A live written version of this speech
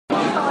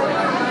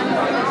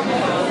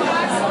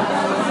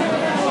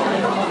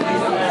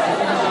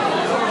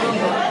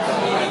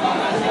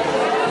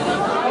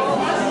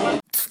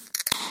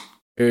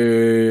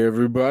Hey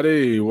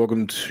everybody,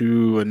 welcome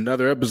to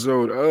another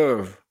episode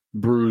of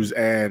Brews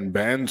and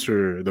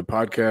Banter, the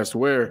podcast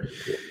where,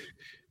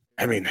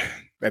 I mean,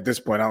 at this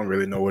point, I don't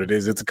really know what it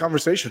is. It's a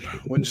conversation.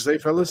 Wouldn't you say,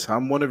 fellas?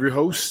 I'm one of your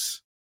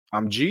hosts.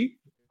 I'm G.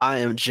 I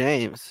am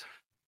James.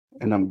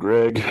 And I'm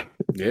Greg.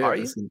 Yeah, Are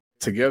you?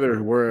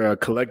 together we're a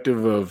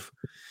collective of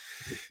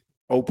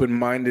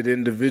open-minded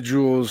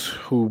individuals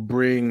who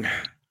bring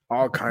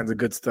all kinds of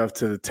good stuff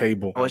to the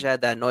table. I wish I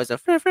had that noise of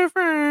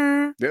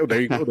Yeah, there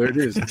you go. There it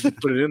is. Just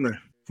put it in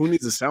there. Who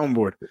needs a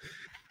soundboard?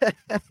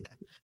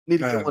 Need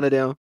to get one of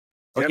them.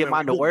 Or yeah, get man,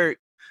 mine to work.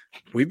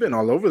 We've been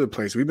all over the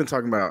place. We've been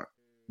talking about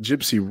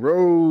Gypsy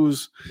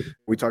Rose.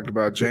 We talked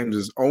about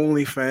James's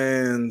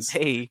OnlyFans.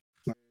 Hey.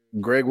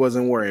 Greg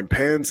wasn't wearing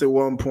pants at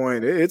one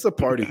point. It's a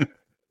party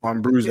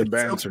on Brews and It's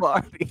a Banter.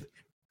 party.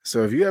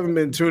 So if you haven't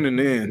been tuning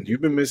in,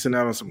 you've been missing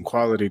out on some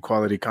quality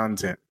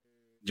content.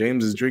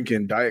 James is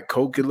drinking Diet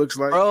Coke, it looks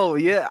like. Bro,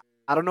 yeah.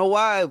 I don't know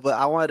why, but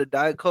I wanted a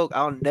Diet Coke. I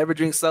don't never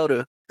drink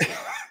soda.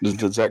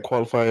 Does that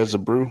qualify as a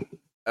brew?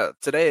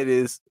 Today it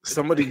is.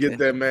 Somebody get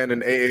that man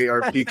an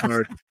AARP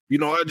card. You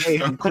know, I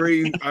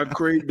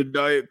craved the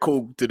Diet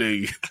Coke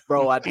today.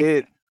 Bro, I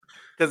did.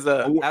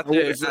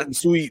 Because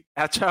sweet.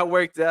 after I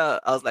worked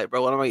out, I was like,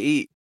 bro, what am I going to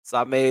eat? So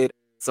I made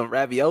some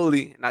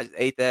ravioli, and I just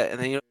ate that. And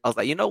then I was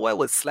like, you know what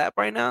would slap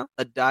right now?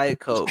 A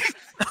Diet Coke.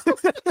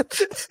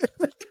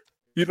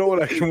 You know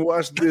what I can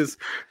watch this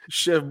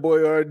Chef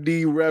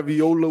Boyardee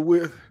raviola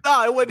with?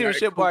 No, it wasn't even Diet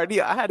shit party.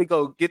 I had to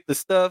go get the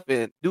stuff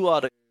and do all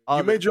the.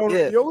 You made your own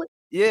ravioli?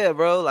 Yeah,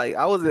 bro. Like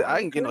I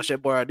didn't get no Chef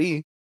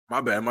Boyardee.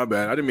 My bad.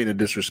 I didn't mean to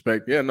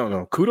disrespect. Yeah,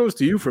 no. Kudos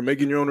to you for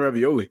making your own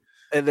ravioli.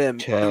 And then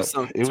do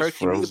some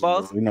turkey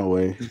meatballs. No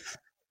way.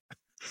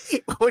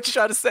 What you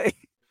trying to say?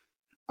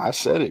 I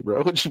said it,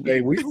 bro. What you Hey,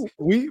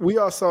 we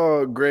all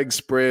saw Greg's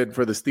spread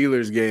for the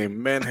Steelers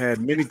game. Man had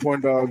mini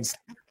corn dogs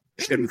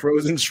and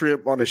frozen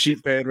shrimp on a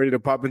sheet pan ready to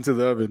pop into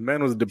the oven.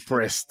 Man was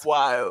depressed.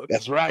 Wild.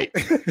 That's right.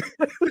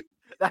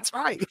 That's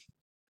right.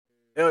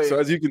 So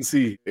as you can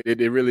see,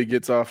 it really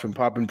gets off and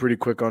popping pretty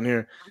quick on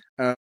here.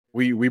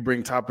 We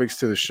bring topics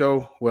to the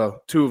show.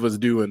 Well, two of us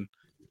do, and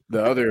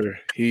the other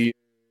he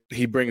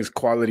brings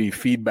quality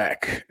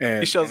feedback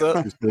and he shows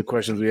up. The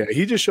questions we have.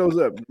 He just shows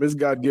up. It's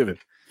God given.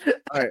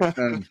 All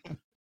right.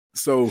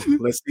 So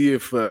let's see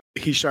if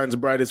he shines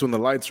brightest when the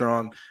lights are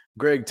on.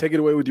 Greg, take it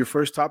away with your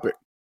first topic.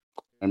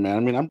 Man, I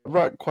mean, I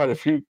brought quite a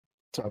few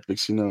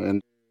topics,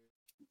 and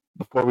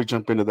before we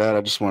jump into that,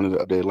 I just wanted to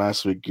update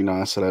last week.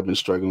 I said I've been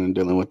struggling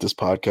dealing with this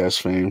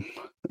podcast fame.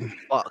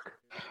 Fuck.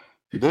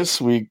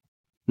 This week,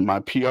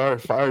 my PR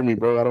fired me,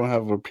 bro. I don't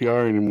have a PR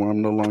anymore.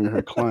 I'm no longer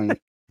her client.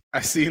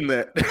 I seen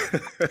that.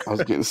 I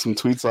was getting some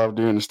tweets off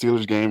during the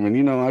Steelers game,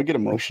 and I get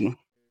emotional.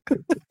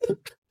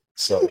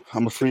 So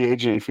I'm a free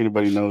agent. If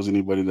anybody knows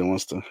anybody that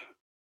wants to,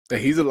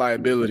 he's a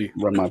liability.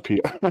 Run my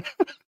PR.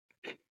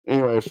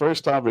 Anyway,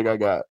 first topic I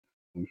got.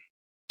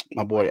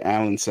 My boy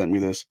Alan sent me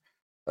this.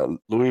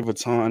 Louis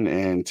Vuitton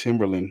and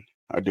Timberland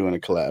are doing a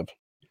collab.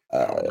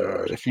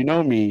 If you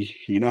know me,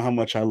 you know how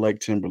much I like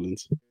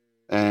Timberlands.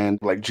 And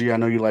like, gee, I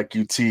know you like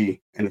UT.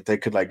 And if they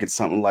could like get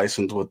something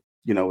licensed with,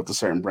 with a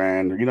certain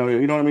brand, or you know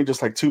what I mean?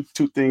 Just like two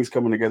things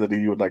coming together that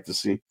you would like to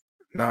see.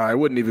 Nah, it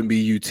wouldn't even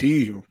be UT.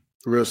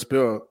 Real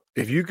spill.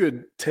 If you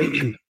could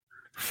take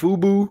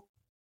Fubu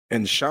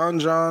and Sean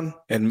John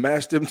and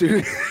mash them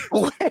two.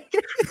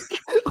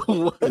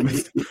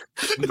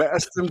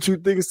 Mash them two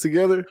things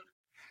together,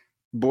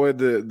 boy,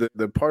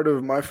 the part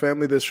of my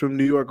family that's from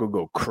New York will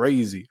go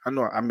crazy. I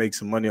know I make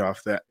some money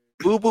off that.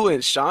 Fubu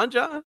and Sean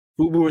John?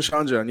 Fubu and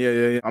Sean John,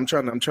 yeah. I'm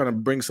trying to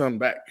bring something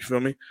back. You feel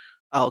me?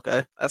 Oh,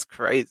 okay, that's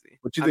crazy.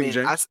 What you think,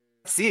 James? I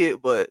see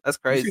it, but that's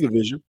crazy. You see the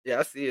vision? Yeah,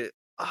 I see it.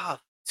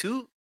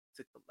 Two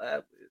to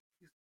collab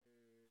with.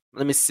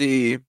 Let me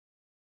see.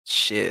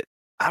 Shit,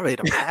 I really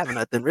don't have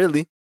nothing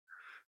really.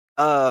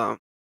 Fuck.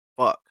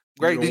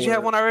 Greg, did you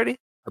have one already?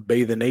 A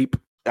bathing ape.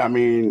 I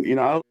mean,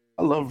 I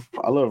love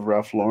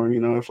Ralph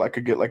Lauren. If I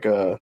could get like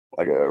a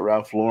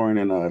Ralph Lauren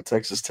and a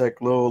Texas Tech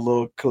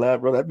little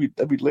collab, bro, that'd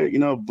be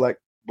lit.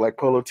 Black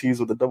polo tees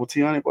with a double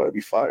T on it, boy, it'd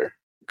be fire.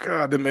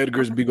 God, them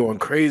Edgars be going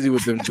crazy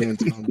with them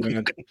jeans,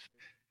 man.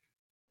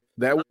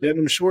 That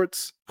denim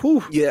shorts,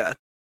 whew. Yeah,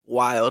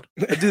 wild.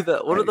 Dude,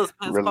 what are those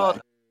pants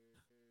called?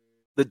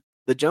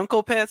 The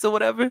Junko pants or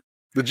whatever.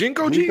 The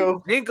Jinko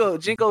jeans. Jinko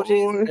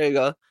jeans. There you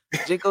go.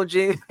 Jinko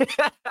jeans.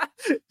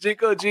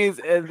 Jinko jeans,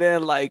 and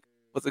then like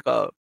what's it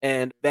called?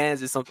 And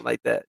Vans or something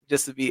like that,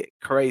 just to be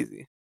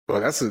crazy.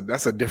 Well, that's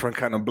a different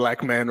kind of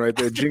black man right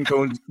there.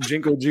 Jinko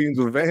jeans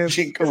with Vans.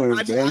 Jinko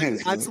and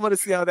Vans. I just want to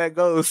see how that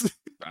goes.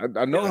 I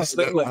know.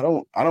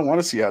 I don't want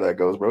to see how that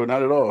goes, bro.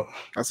 Not at all.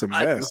 That's a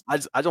mess. I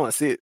just want to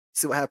see it.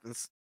 See what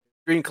happens.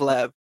 Dream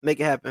collab. Make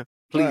it happen,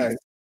 please. Right.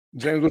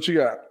 James, what you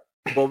got?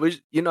 Well, we're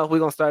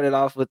gonna start it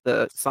off with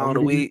the song of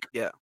the week.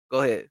 Yeah,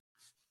 go ahead.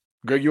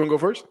 Greg, you want to go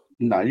first?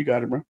 Nah, you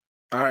got it, bro.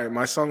 All right,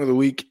 my song of the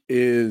week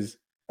is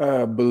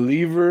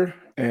Believer,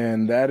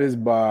 and that is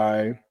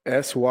by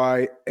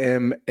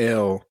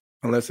SYML,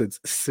 unless it's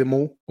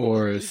Simul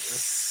or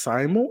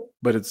Simul,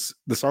 but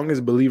the song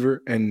is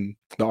Believer, and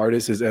the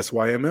artist is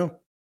SYML.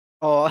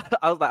 Oh,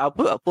 I was like, I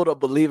pulled up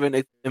 "Believe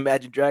in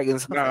Imagine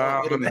Dragons." I was like,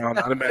 No, wait a minute.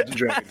 not Imagine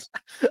Dragons.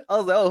 I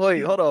was like, oh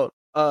wait, hold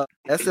on.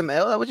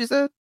 SML, that what you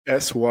said?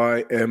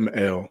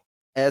 SYML.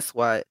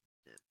 SY.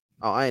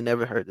 Oh, I ain't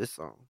never heard this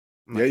song.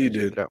 I'm Yeah, not you gonna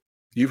check did. it out.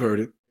 You've heard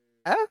it.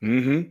 Huh?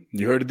 Mm-hmm.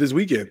 You heard it this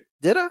weekend.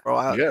 Did I? Bro,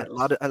 I Yeah.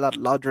 had a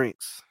lot of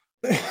drinks.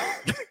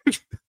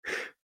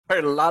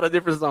 Heard a lot of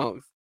different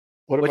songs.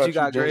 What What about you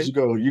got, James? Greg? You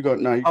go. You go.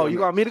 No, you Oh, go you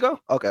next. want me to go?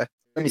 Okay.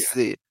 Let me Yeah.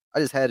 see. I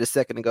just had it a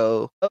second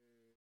ago.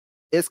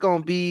 It's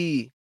gonna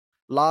be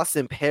 "Lost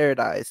in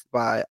Paradise"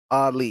 by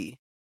Ali.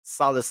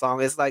 Solid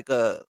song. It's like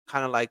a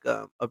kind of like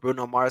a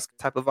Bruno Mars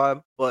type of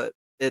vibe, but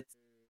it's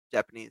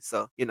Japanese,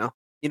 so you know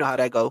how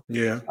that go.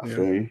 Yeah. I Yeah.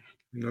 feel you.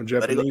 You know, But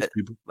Japanese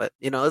people. but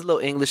it's a little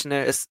English in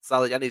there. It's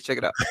solid. I need to check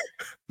it out.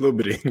 A little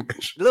bit of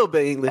English. A little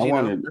bit English,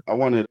 I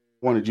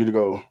wanted you to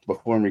go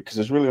before me because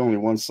there's really only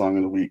one song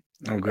in the week,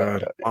 Oh,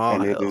 God.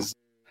 and it hell. is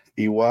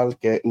 "Igual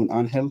que un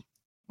ángel"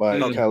 by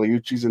Mm.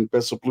 Caliuchis and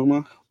Peso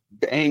Pluma.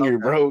 Banger,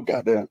 Okay. bro.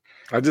 Goddamn.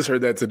 I just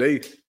heard that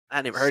today. I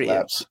hadn't even heard it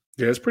yet. Slaps.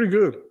 Yeah, it's pretty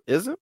good.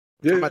 Is it?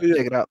 Yeah, I'm about to yeah.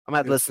 check it out. I'm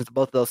about to Yeah. listen to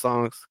both of those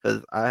songs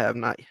because I have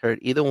not heard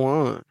either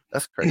one.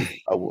 That's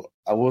crazy.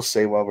 I will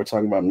say while we're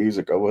talking about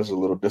music, I was a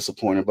little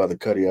disappointed by the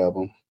Cudi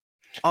album.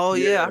 Oh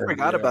yeah, I Yeah,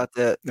 forgot yeah. about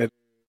that.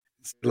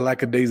 It's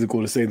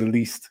lackadaisical to say the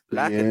least.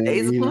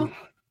 Lackadaisical?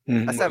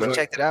 Mhm. I still haven't Like-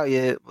 checked it out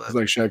yet. It's But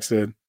like Shaq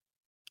said.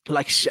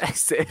 like Shaq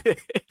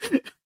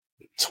said,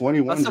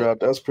 21 Also-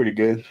 dropped. That was pretty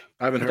good.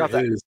 I haven't He heard dropped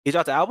that- his. he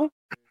dropped the album.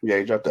 Yeah,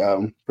 he dropped the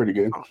album. Pretty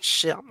good. Oh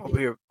shit, I'm over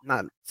here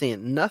not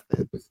seeing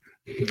nothing.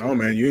 No,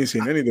 man, you ain't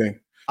seen anything.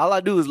 All I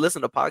do is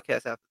listen to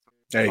podcasts after.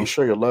 Hey, I'm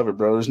sure you'll love it,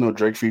 bro. There's no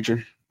Drake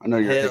feature. I know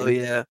you're. Hell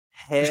yeah,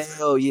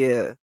 hell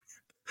yeah.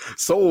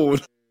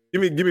 sold.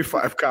 Give me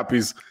 5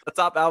 copies. The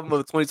top album of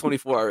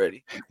 2024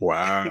 already.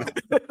 Wow.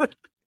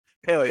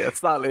 Hell yeah,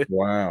 solid.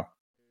 Wow.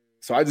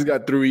 So I just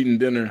got through eating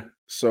dinner.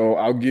 So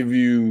I'll give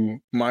you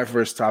my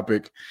first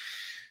topic.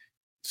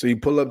 So you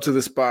pull up to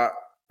the spot,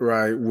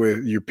 right,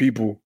 with your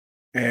people,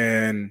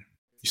 and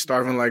you're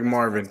starving like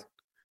Marvin.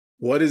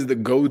 What is the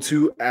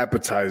go-to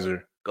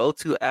appetizer? Go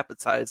to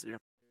appetizer.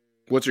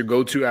 What's your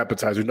go-to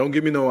appetizer? Don't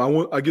give me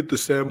I get the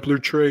sampler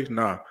tray.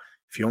 Nah.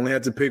 If you only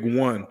had to pick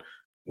one,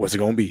 what's it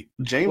gonna be?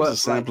 James What, is a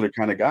sampler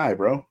kind of guy,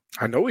 bro.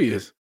 I know he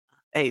is.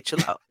 Hey, chill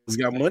out. He's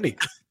got money.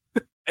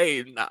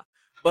 Hey, nah.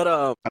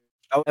 But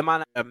am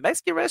I at a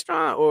Mexican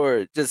restaurant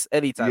or just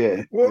any type?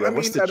 Yeah. Well, yeah, I mean,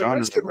 what's the at a genre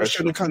Mexican of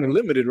restaurant, they're restaurant? kind of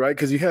limited, right?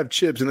 Because you have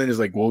chips, and then it's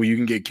like, well, you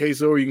can get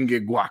queso or you can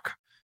get guac.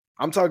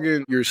 I'm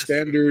talking your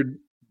standard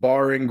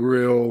bar and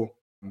grill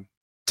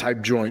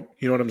type joint.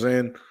 You know what I'm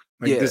saying?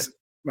 Like Yeah. this.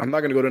 I'm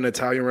not gonna go to an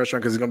Italian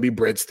restaurant because it's gonna be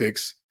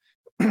breadsticks.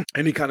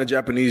 Any kind of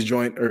Japanese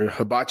joint or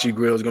hibachi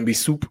grill is gonna be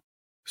soup.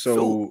 So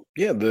Soup.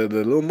 yeah, the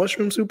little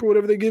mushroom soup or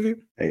whatever they give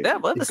you. Hey, They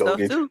have other stuff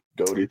too.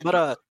 Goated.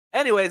 But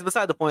anyways,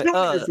 beside the point.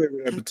 What's your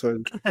favorite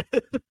appetizer?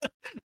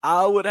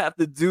 I would have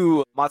to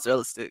do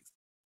mozzarella sticks.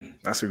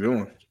 That's a good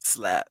one.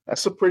 Slap.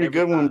 That's a pretty Every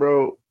good one, time.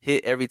 bro.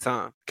 Hit every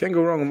time. Can't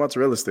go wrong with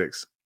mozzarella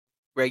sticks.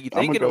 Greg, you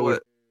I'ma thinking go of with-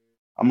 what?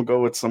 I'm gonna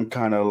go with some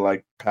kind of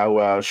like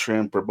powwow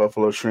shrimp or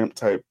buffalo shrimp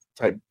type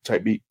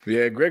beat.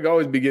 Yeah, Greg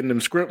always be getting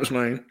them scrimps,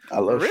 man. I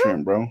love real?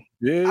 shrimp, bro.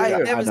 Yeah, I yeah.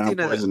 never Iodine seen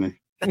that. poisoning.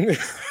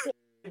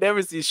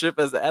 Never see shrimp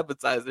as an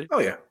appetizer. Oh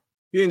yeah.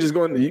 You ain't just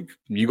going.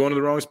 You going to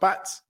the wrong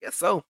spots. Guess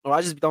so. Or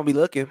I just don't be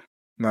looking.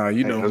 Nah,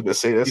 you Hey, I know. was gonna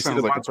say that you see sounds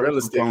the like a mozzarella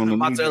person stick. calling the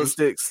Mozzarella news.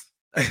 sticks.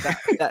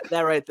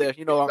 That right there.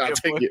 You know what I'm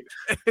I'll here take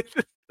for.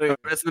 it. The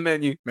rest of the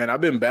menu. Man,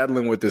 I've been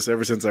battling with this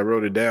ever since I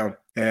wrote it down,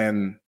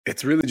 and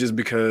it's really just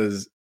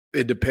because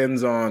it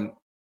depends on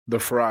the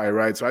fry,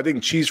 right? So I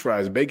think cheese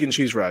fries, bacon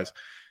cheese fries,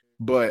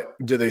 but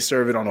do they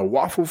serve it on a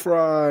waffle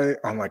fry,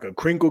 on like a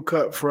crinkle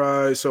cut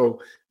fry?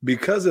 So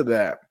because of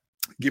that,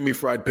 give me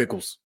fried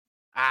pickles.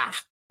 Ah,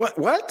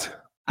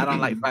 What? I don't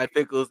like fried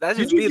pickles. That's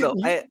You just me though.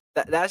 drinking-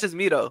 That's just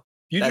me though.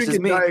 You That's just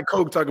drinking me. Diet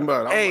Coke talking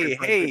about? I don't Hey, like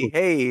fried hey,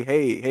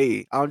 pickles.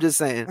 hey. I'm just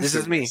saying. This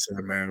is me.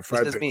 Listen, man. This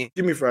Fried is pickles. me.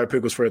 Give me fried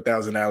pickles for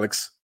 1,000,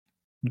 Alex.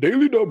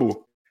 Daily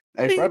double.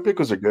 Hey, fried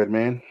pickles are good,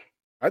 man.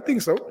 I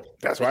think so.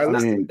 That's why I I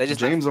listen. mean, They just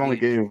not James for only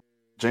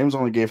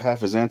me. gave half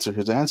his answer.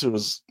 His answer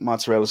was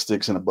mozzarella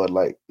sticks and a Bud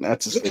Light.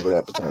 That's his favorite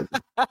appetizer.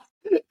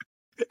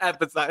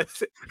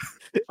 Appetizer.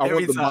 I every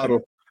want the time.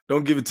 bottle.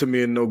 Don't give it to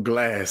me in no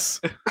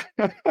glass.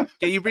 Can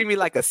you bring me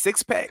like a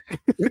 6-pack?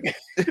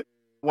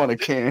 Want a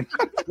can?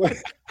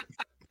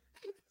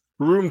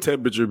 Room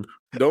temperature.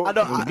 Don't I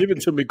know- give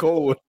it to me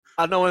cold.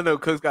 I know one of the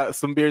cooks got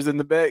some beers in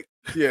the bag.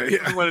 Yeah,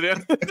 yeah. One of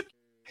them.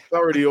 It's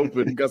already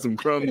open. Got some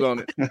crumbs on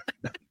it.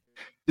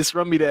 Just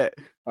run me that.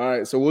 All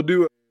right, so we'll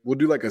do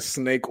like a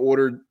snake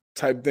order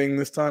type thing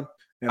this time,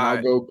 and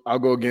All I'll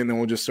go again. Then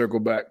we'll just circle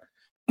back.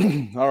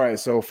 All right.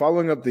 So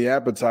following up the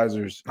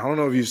appetizers, I don't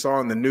know if you saw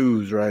in the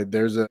news, right?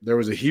 There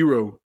was a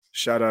hero.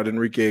 Shout out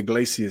Enrique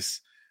Iglesias.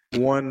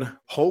 One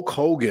Hulk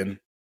Hogan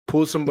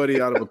pulled somebody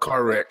out of a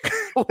car wreck.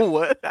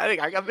 What? I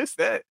think I missed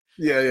that.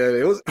 Yeah.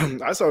 It was.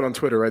 I saw it on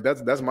Twitter, right?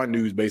 That's my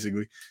news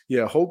basically.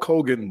 Yeah, Hulk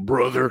Hogan,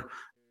 brother,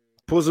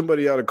 pulled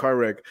somebody out of a car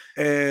wreck,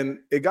 and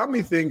it got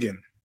me thinking: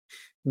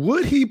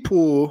 would he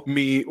pull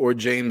me or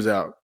James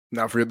out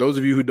Now, for those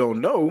of you who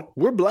don't know,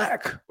 we're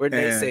black. We're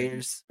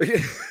naysayers.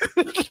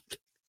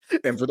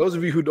 And for those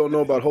of you who don't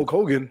know about Hulk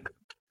Hogan,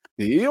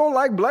 he don't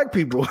like black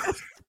people.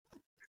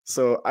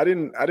 So I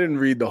didn't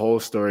read the whole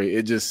story.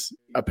 It just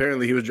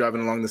apparently he was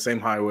driving along the same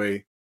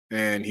highway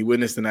and he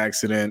witnessed an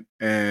accident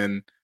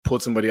and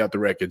pulled somebody out the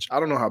wreckage. I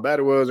don't know how bad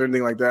it was or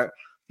anything like that.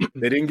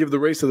 They didn't give the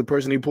race to the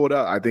person he pulled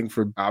out, I think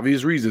for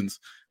obvious reasons.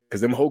 Because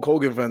them Hulk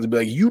Hogan fans would be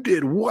like, "You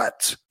did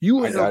what?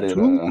 You I got it.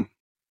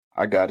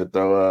 I got it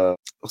though.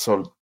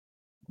 So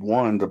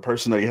one, the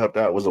person that he helped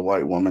out was a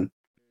white woman.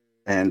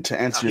 And to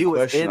answer your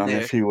question on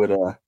if he would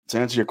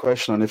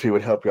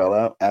help y'all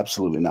out,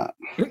 absolutely not.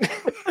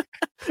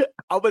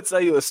 I'm gonna tell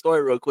you a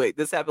story real quick.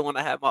 This happened when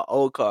I had my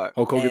old car.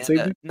 Hulk Hogan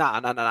saved you? Nah.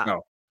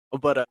 No.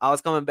 But I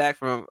was coming back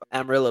from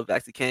Amarillo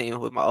back to Canyon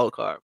with my old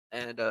car,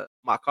 and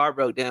my car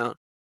broke down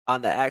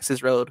on the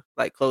access road,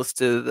 like close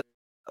to the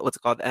what's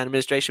it called, the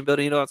administration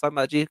building. You know what I'm talking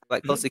about, G?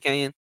 Like close to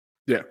Canyon.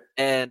 Yeah.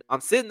 And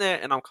I'm sitting there,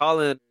 and I'm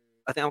calling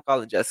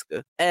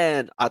Jessica,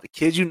 and I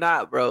kid you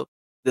not, bro.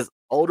 This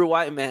older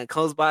white man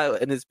comes by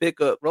in his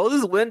pickup, rolls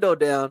his window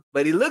down,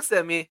 but he looks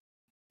at me.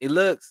 He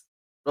looks.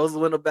 Rolls the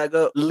window back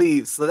up,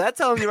 leaves. So that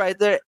tells me right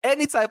there,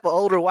 any type of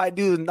older white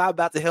dude is not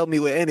about to help me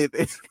with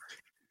anything.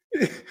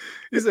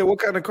 He said, "What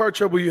kind of car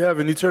trouble you have?"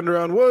 And he turned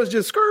around, "Well, it's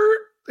just skirt."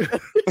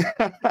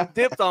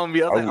 Dipped on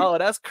me. I was like, "Oh,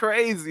 that's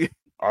crazy."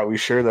 Are we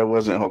sure that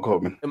wasn't Hulk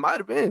Hogan? It might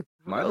have been.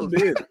 Might have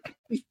been.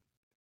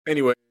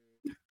 Anyway,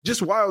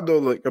 just wild though.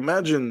 Like,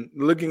 imagine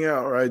looking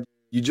out, right?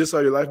 You just saw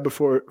your life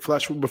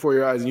flash before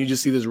your eyes, and you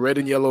just see this red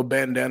and yellow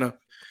bandana.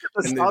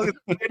 And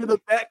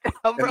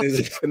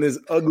this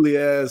ugly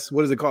ass,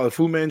 what is it called? A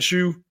Fu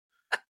Manchu?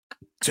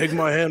 Take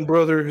my hand,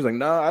 brother. He's like,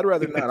 nah, I'd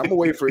rather not. I'm gonna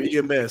wait for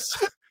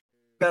EMS.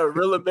 That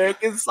real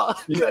American song.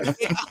 Yeah.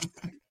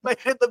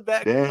 Like hit the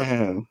back.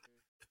 Damn.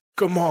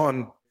 Come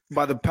on.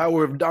 By the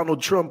power of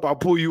Donald Trump, I'll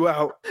pull you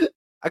out.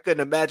 I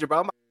couldn't imagine,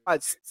 bro. I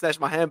might snatch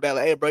my hand back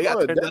like, hey, bro, you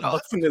gotta turn that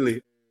off.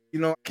 Definitely. You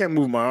know, I can't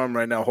move my arm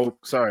right now,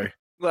 Hulk. Sorry.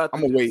 I'm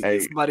gonna wait. Hey,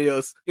 somebody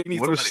else.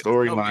 What a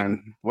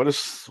storyline! What a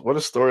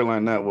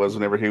storyline that was.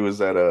 Whenever he was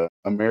that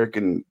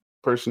American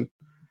person,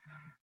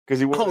 because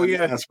he wore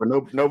mask,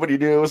 but nobody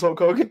knew it was Hulk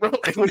Hogan, bro.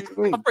 I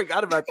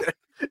forgot about that.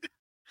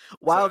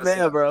 Wild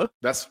man, bro.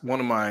 That's one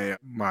of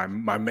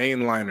my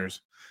main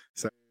liners.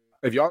 So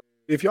if y'all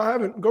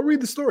haven't, go read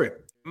the story.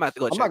 I'm not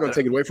gonna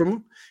take it away from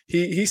him.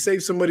 He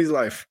saved somebody's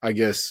life, I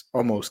guess,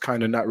 almost,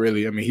 kind of, not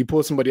really. I mean, he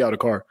pulled somebody out of a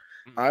car.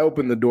 I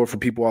open the door for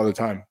people all the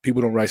time.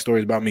 People don't write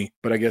stories about me,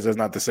 but I guess that's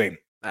not the same.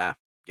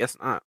 Guess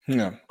not.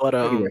 Yeah. But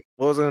anyway.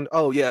 What was on?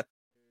 Oh yeah.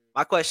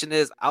 My question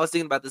is, I was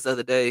thinking about this the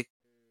other day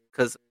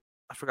because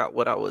I forgot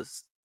what I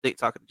was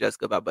talking to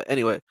Jessica about. But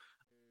anyway,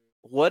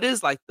 what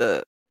is like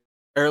the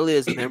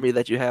earliest memory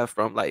that you have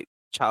from like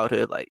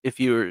childhood? Like if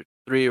you were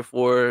 3 or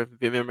 4, if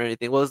you remember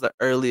anything, what was the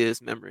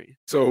earliest memory?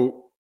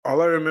 So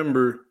all I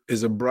remember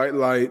is a bright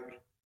light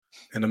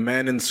and a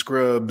man in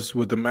scrubs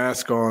with the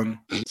mask on.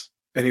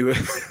 And he was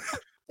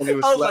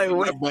slapping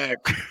my back.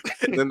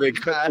 And then they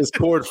cut this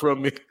cord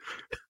from me.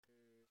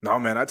 No,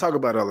 man, I talk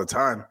about it all the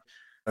time.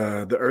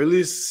 The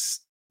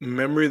earliest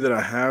memory that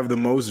I have, the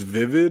most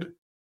vivid,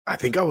 I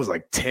think I was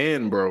like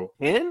 10, bro.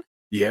 10?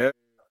 Yeah.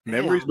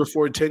 Damn. Memories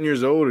before 10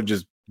 years old are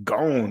just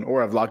gone,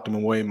 or I've locked them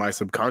away in my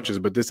subconscious,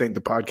 but this ain't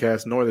the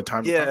podcast nor the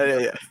time.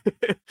 Yeah.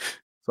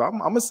 So I'm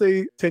going to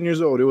say 10 years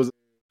old. It was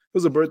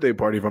a birthday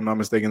party, if I'm not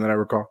mistaken, that I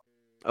recall.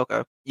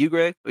 Okay. You,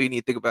 Greg? Or you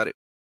need to think about it?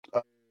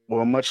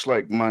 Well, much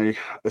like my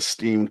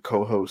esteemed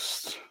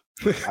co-host,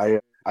 I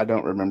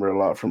don't remember a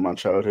lot from my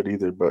childhood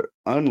either, but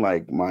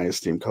unlike my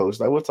esteemed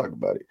co-host, I will talk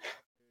about it.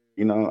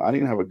 You know, I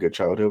didn't have a good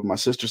childhood. My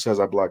sister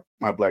says I blacked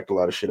a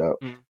lot of shit out.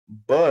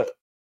 But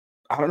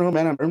I don't know,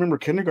 man. I remember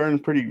kindergarten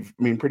pretty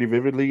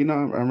vividly. You know,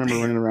 I remember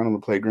running around on the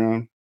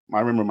playground. I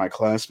remember my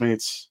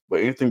classmates,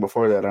 but anything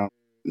before that,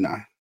 nah.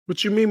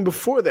 What you mean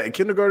before that?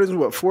 Kindergarten is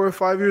what, 4 or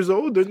 5 years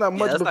old? There's not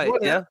much before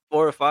that. Yeah,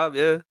 4 or 5,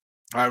 yeah.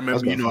 I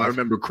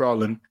remember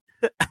crawling.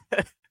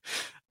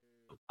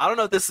 I don't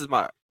know if this is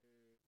my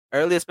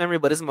earliest memory,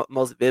 but it's my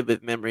most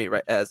vivid memory,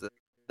 right? That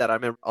I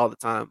remember all the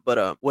time.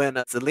 But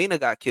when Selena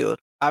got killed,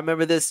 I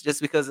remember this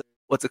just because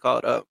what's it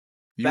called?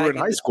 You were in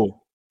high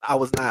school. I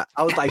was not.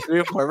 I was like 3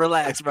 or 4.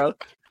 Relax, bro.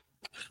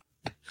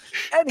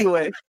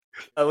 Anyway,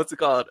 what's it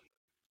called?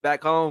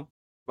 Back home,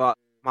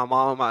 my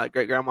mom, my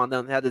great grandma, and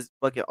them had this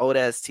fucking old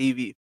ass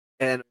TV,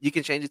 and you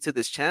can change it to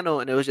this channel,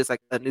 and it was just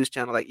like a news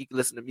channel, like you can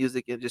listen to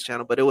music in this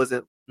channel, but it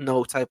wasn't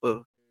no type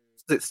of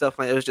stuff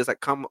like it was just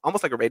like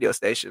almost like a radio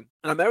station.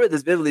 And I remember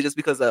this vividly just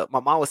because my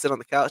mom was sitting on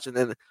the couch and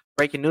then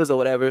breaking news or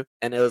whatever,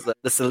 and it was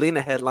the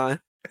Selena headline,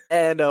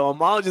 and my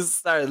mom just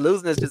started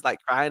losing it, just like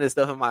crying and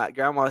stuff, and my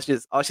grandma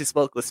just all she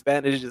spoke was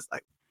Spanish, just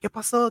like "qué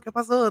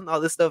pasó," and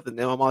all this stuff, and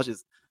then my mom was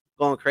just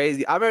going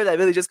crazy. I remember that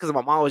really just because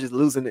my mom was just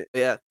losing it.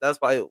 Yeah, that's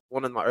probably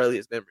one of my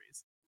earliest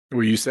memories.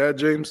 Were you sad,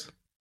 James?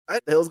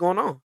 What the hell's going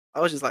on?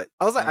 I was like,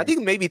 I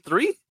think maybe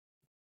 3,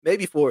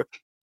 maybe 4.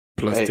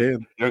 Plus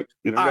 10. You're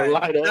not gonna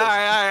lie to us.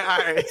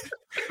 All right.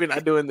 We're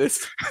not doing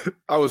this.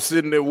 I was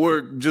sitting at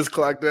work, just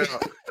clocked out.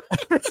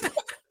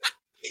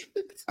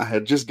 I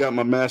had just got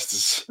my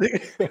master's.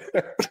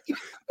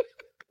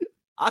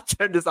 I'll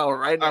turn this on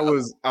right now.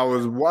 I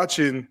was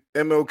watching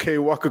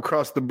MLK walk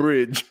across the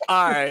bridge.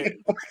 All right.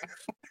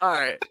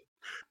 Sorry,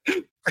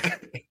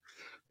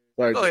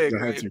 go ahead,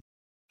 Greg.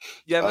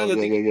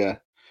 Yeah.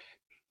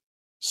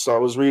 So I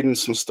was reading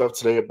some stuff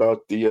today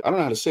about the I don't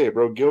know how to say it,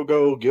 bro.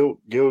 Gilgo,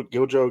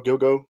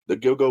 the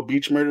Gilgo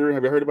Beach murderer.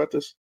 Have you heard about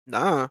this?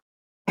 Nah.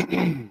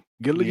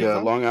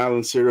 Gilligan? Long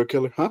Island serial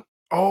killer, huh?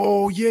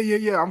 Oh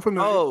yeah. I'm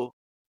familiar. Oh,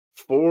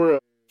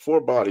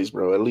 four bodies,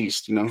 bro, at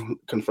least,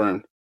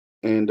 confirmed.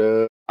 And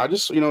I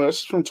just,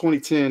 that's from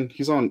 2010.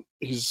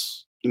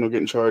 He's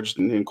getting charged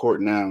in court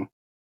now.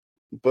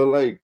 But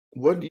like,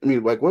 what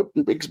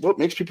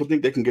makes people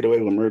think they can get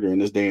away with murder in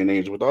this day and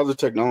age with all the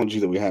technology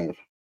that we have?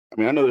 I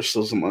mean, I know there's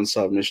still some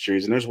unsolved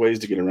mysteries and there's ways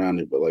to get around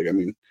it, but like, I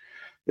mean,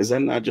 is that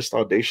not just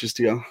audacious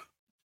to y'all?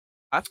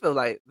 I feel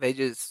like they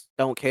just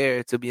don't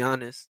care, to be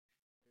honest.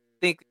 I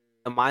think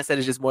the mindset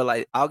is just more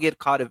like, I'll get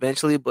caught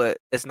eventually, but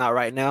it's not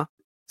right now.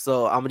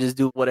 So I'm gonna just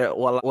do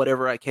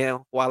whatever I can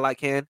while I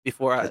can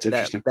before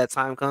that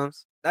time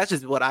comes. That's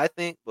just what I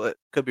think, but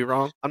could be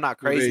wrong. I'm not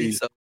crazy.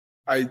 So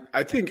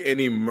I think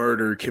any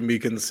murder can be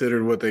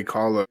considered what they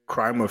call a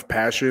crime of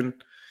passion,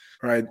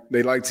 right?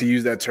 They like to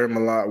use that term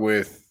a lot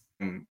with,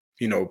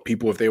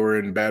 people if they were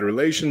in bad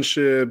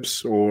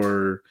relationships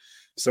or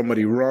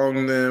somebody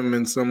wronged them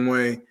in some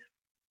way.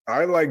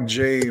 I, like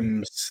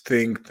James,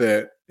 think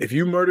that if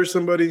you murder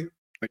somebody,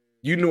 like,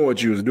 you know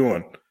what you was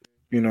doing.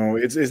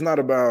 It's not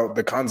about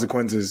the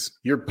consequences.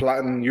 You're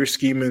plotting, you're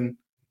scheming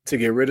to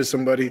get rid of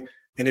somebody.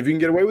 And if you can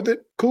get away with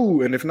it,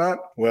 cool. And if not,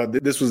 well,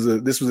 this was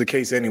the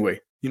case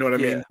anyway. You know what I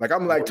mean? Like,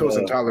 I'm lactose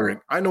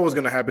intolerant. I know what's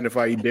gonna happen if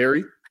I eat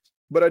dairy,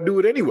 but I do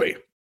it anyway.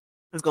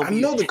 It's gonna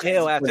be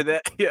hell after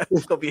that. Yeah,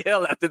 it's gonna be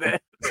hell after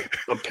that.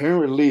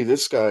 Apparently,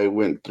 this guy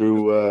went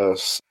through.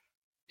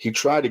 He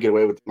tried to get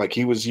away with, like,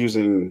 he was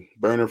using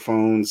burner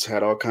phones,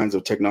 had all kinds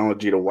of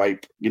technology to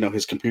wipe,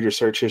 his computer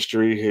search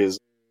history, his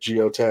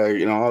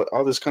geotag,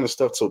 all this kind of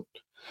stuff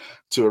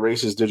to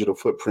erase his digital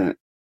footprint.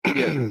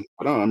 Yeah.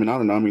 I don't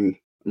know. I mean,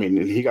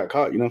 he got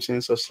caught. You know what I'm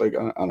saying? So it's like,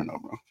 I don't know,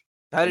 bro.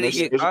 How did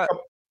he get caught?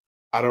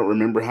 I don't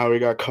remember how he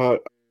got caught.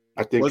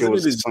 I think it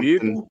was his something.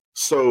 Vehicle?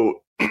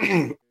 So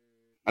I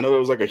know there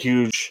was like a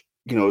huge,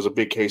 it was a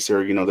big case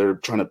there. They're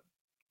trying to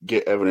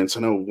get evidence.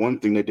 I know one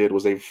thing they did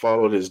was they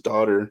followed his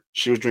daughter.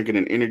 She was drinking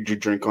an energy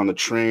drink on the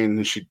train,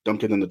 and she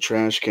dumped it in the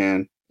trash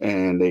can,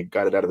 and they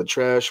got it out of the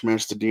trash,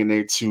 matched the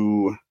DNA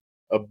to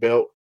a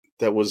belt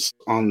that was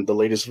on the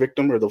latest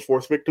victim or the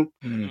fourth victim.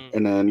 Mm.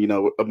 And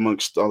then,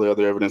 amongst all the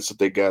other evidence that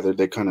they gathered,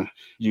 they kind of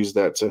used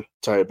that to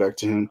tie it back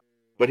to him.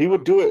 But he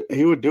would do it.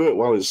 He would do it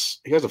while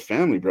he has a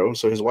family, bro.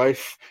 So his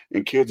wife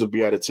and kids would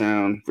be out of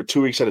town for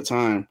 2 weeks at a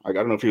time. Like, I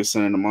don't know if he was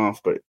sending them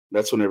off, but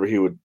that's whenever he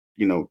would,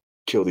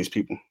 kill these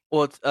people.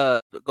 Well,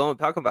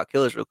 talking about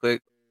killers real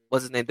quick.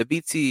 What's his name? The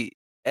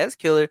BTS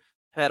killer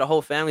had a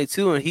whole family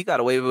too, and he got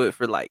away with it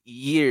for like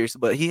years.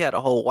 But he had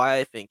a whole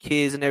wife and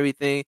kids and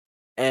everything,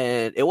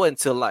 and it wasn't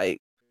until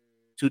like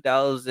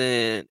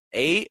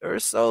 2008 or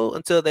so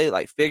until they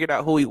like figured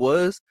out who he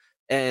was.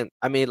 And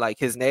I mean, like,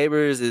 his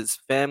neighbors, his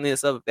family and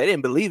stuff, they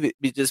didn't believe it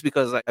just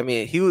because, like, I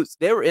mean,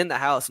 they were in the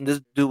house and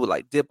this dude would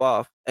like dip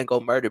off and go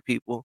murder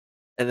people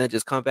and then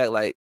just come back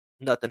like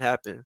nothing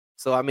happened.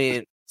 So I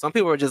mean, some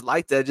people are just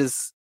like that.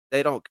 Just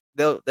they don't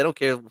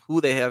care who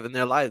they have in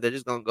their life. They're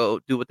just gonna go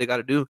do what they got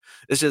to do.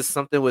 It's just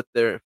something with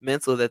their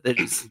mental that they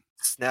just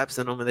snaps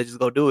in them and they just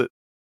go do it.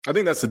 I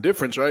think that's the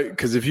difference, right?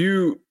 Because if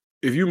you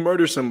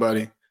murder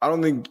somebody, I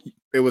don't think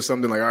it was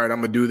something like, all right,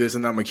 I'm gonna do this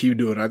and I'm gonna keep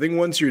doing it. I think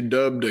once you're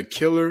dubbed a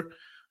killer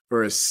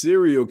or a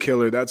serial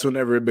killer, that's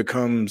whenever it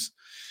becomes,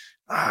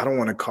 I don't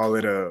want to call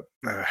it a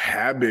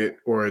habit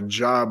or a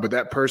job, but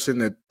that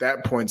person at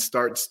that point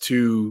starts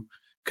to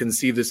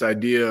conceive this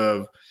idea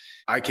of,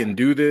 I can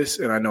do this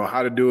and I know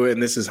how to do it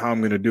and this is how I'm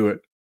going to do it.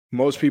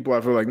 Most people,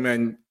 I feel like,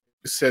 man,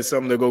 said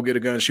something to go get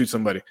a gun and shoot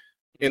somebody.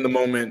 In the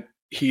moment,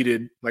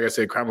 heated, like I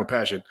said, crime of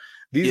passion.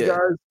 These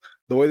guys,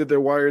 the way that they're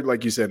wired,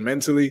 like you said,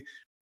 mentally,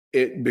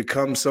 it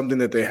becomes something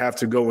that they have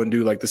to go and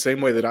do. Like the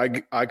same way that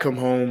I come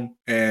home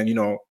and,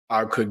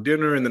 I'll cook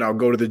dinner and then I'll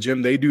go to the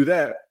gym. They do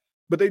that,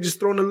 but they just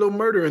throwing a little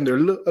murder in there, a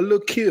little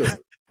kill.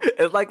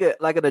 It's like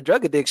a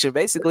drug addiction,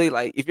 basically.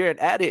 Like, if you're an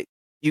addict,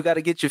 you got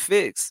to get your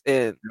fix.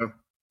 And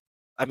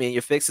I mean,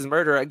 your fix is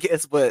murder, I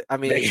guess, but I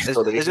mean,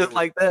 it's just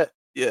like that.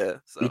 Yeah.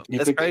 So you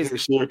that's think crazy. They're a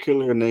serial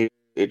killer and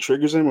it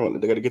triggers them, or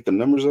they got to get the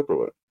numbers up, or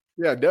what?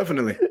 Yeah,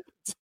 definitely.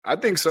 I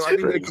think so. I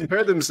think they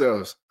compare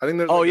themselves. I think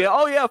there's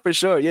for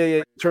sure.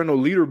 Yeah. Internal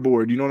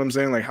leaderboard. You know what I'm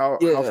saying? Like, how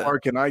far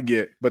can I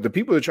get? But the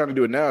people that are trying to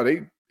do it now,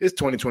 it's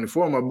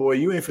 2024, my boy.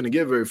 You ain't finna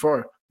get very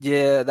far.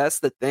 Yeah, that's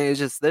the thing. It's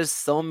just there's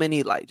so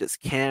many like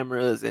just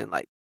cameras and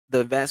like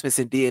the advancements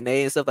in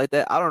DNA and stuff like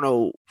that. I don't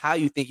know how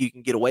you think you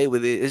can get away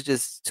with it. It's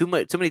just too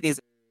many things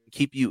that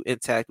keep you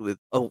intact with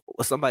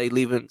somebody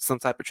leaving some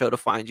type of trail to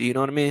find you. You know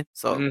what I mean?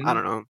 So I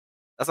don't know.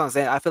 That's what I'm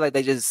saying. I feel like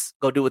they just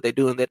go do what they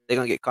do and they're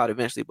gonna get caught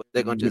eventually, but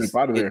they're gonna just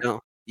get out of there.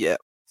 Yeah.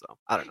 So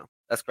I don't know.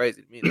 That's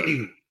crazy to me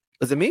though.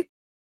 Was it me?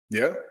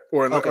 Yeah,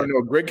 or Okay.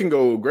 no, Greg can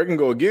go. Greg can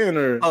go again,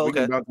 or Oh, we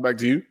okay. can bounce back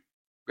to you.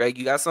 Greg,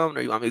 you got something,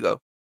 or you want me to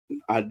go?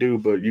 I do,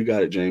 but you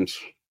got it, James.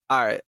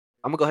 All right,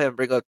 I'm gonna go ahead and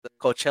bring up the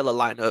Coachella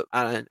lineup.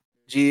 And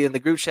G, in the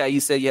group chat, you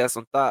said you had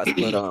some thoughts,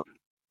 but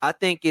I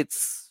think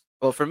it's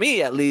well for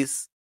me at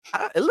least.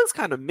 It looks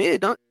kind of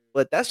mid,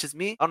 but that's just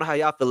me. I don't know how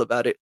y'all feel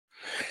about it.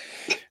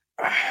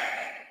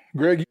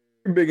 Greg,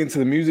 you're big into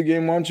the music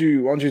game. Why don't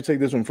you take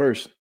this one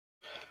first?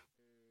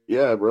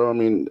 Yeah, bro. I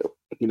mean,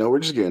 we're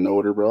just getting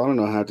older, bro. I don't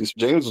know how these.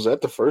 James was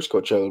at the first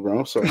Coachella,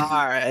 bro. So All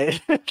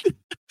right. it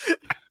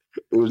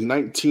was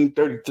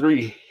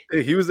 1933.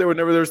 Hey, he was there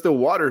whenever there was still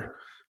water.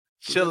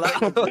 Chill out.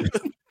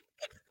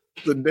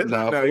 The desert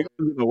now, he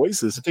was an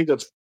oasis.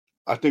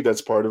 I think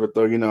that's part of it,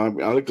 though.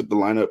 I looked at the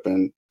lineup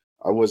and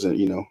I wasn't,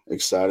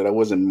 excited. I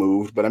wasn't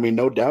moved, but I mean,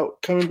 No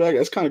Doubt coming back.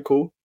 That's kind of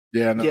cool.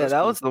 Yeah, no, yeah,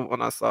 that was the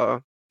one I saw.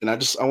 And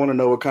I want to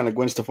know what kind of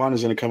Gwen Stefani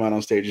is going to come out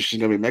on stage. Is she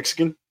going to be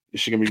Mexican?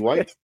 Is she going to be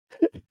white?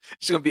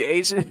 She's gonna be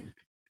Asian.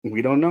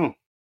 We don't know.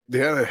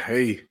 Yeah,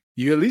 hey,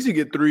 you at least you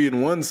get 3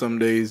 in 1 some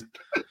days.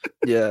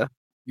 Yeah,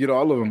 Get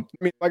all of them.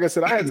 I mean, like I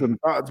said, I had some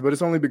thoughts, but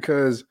it's only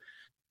because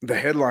the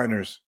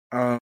headliners.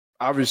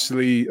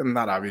 Obviously,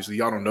 not obviously,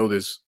 y'all don't know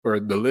this, or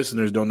the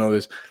listeners don't know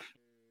this.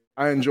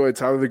 I enjoy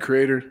Tyler the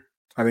Creator.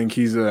 I think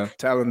he's a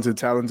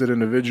talented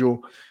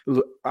individual.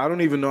 I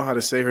don't even know how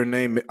to say her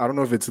name. I don't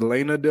know if it's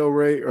Lana Del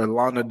Rey or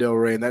Lana Del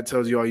Rey, and that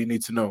tells you all you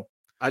need to know.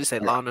 I just say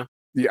Lana.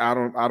 Yeah,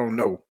 I don't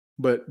know.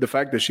 But the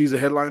fact that she's a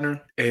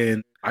headliner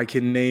and I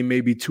can name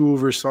maybe 2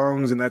 of her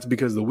songs, and that's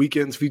because The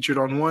Weeknd's featured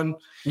on one.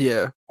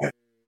 Yeah.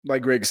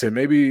 Like Greg said,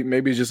 maybe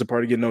it's just a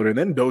part of getting older. And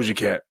then Doja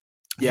Cat.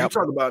 Yeah. You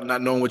talk about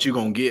not knowing what you're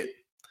going to get.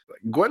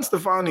 Like Gwen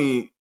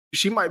Stefani,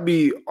 she might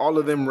be all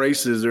of them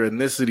races or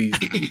ethnicities,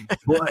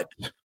 but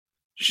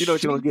you know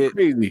what you're going to get.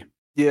 Crazy.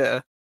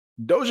 Yeah.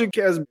 Doja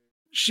Cat,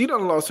 she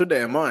done lost her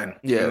damn mind.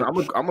 Yeah. And I'm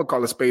going to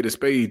call a spade a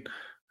spade.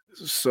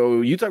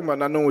 So you talking about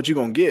not knowing what you're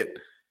going to get.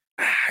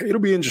 It'll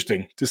be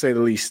interesting, to say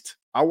the least.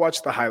 I'll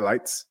watch the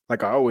highlights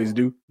like I always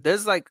do.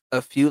 There's like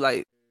a few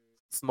like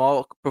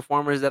small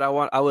performers that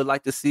I would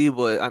like to see,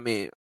 but I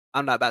mean,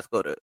 I'm not about to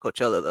go to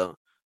Coachella though.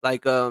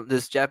 Like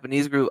this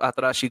Japanese group,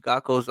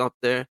 Atarashikako's up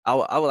there. I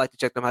would like to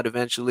check them out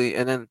eventually.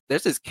 And then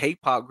there's this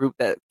K-pop group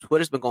that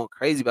Twitter's been going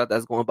crazy about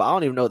but I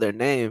don't even know their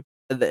name.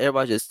 And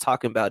everybody's just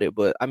talking about it.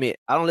 But I mean,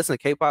 I don't listen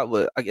to K-pop,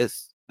 but I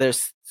guess they're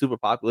super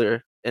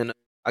popular and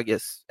I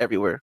guess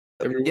everywhere.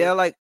 Yeah,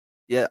 like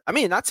yeah. I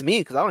mean, not to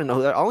me because I don't even know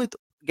who that. Only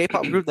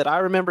K-pop group that I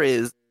remember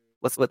is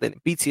what's they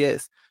name?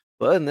 BTS.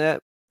 But other than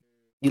that,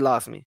 you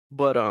lost me.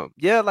 But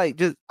yeah, like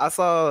just I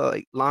saw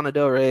like Lana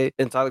Del Rey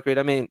and Tyler Creator.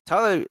 I mean,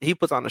 Tyler he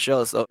puts on the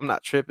show, so I'm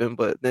not tripping.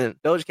 But then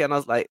Doja Cat, and I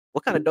was like,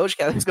 what kind of Doja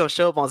Cat is gonna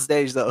show up on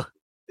stage though?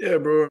 Yeah,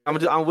 bro.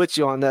 I'm with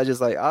you on that.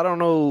 Just like I don't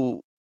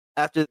know.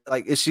 After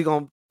like, is she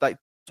gonna like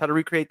try to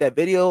recreate that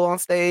video on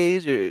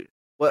stage or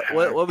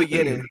what we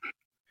getting?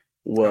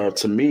 Well,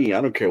 to me,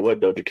 I don't care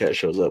what Doja Cat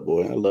shows up,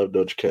 boy. I love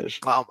Doja Cat.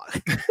 Oh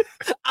my,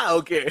 I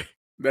don't care.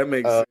 That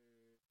makes sense.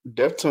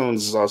 Deftones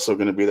is also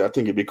going to be there. I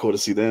think it'd be cool to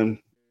see them.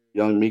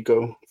 Young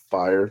Miko,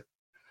 fire.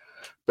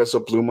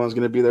 Beso Pluma's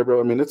going to be there,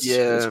 bro. I mean, it's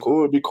cool.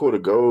 It'd be cool to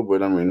go,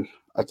 but I mean,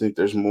 I think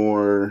there's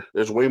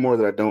way more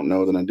that I don't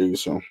know than I do.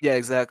 So yeah,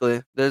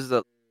 exactly. There's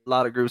a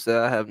lot of groups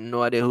that I have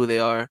no idea who they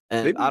are,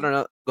 and I don't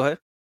know. Go ahead.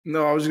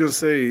 No, I was just gonna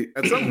say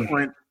at some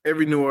point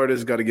every new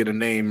artist got to get a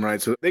name,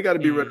 right? So they got to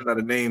be running out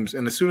of names.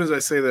 And as soon as I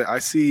say that, I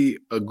see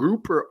a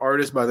group or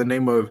artist by the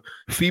name of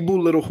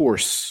Feeble Little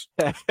Horse.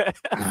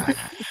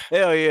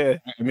 Hell yeah!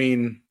 I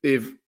mean,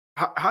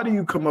 how do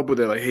you come up with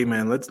that? Like, hey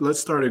man, let's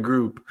start a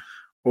group,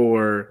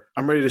 or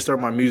I'm ready to start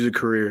my music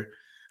career.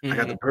 I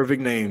got the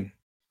perfect name.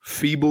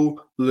 Feeble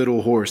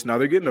Little Horse. Now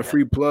they're getting a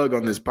free plug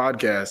on this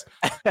podcast.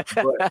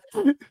 But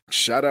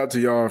shout out to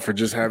y'all for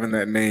just having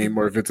that name,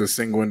 or if it's a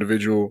single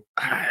individual.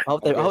 I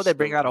hope they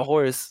bring out a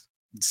horse.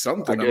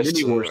 Something. I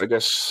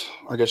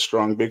guess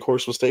Strong Big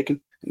Horse was taken.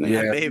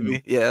 Yeah,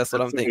 maybe. Yeah, that's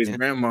what I'm thinking.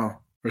 Grandma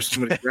or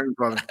somebody's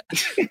grandfather.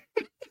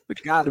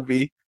 It gotta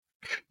be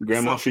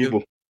Grandma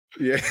Feeble.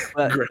 Yeah,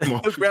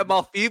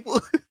 grandma Feeble.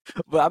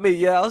 But I mean,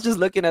 yeah, I was just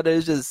looking at it.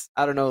 It's just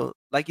I don't know.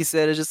 Like you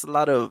said, it's just a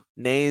lot of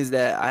names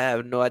that I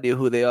have no idea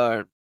who they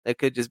are. It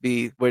could just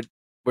be we're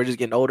just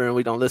getting older and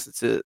we don't listen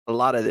to a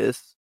lot of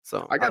this.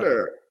 So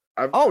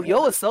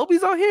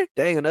Sobi's on here.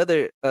 Dang,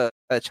 another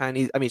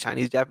Japanese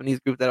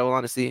group that I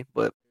want to see.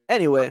 But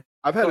anyway,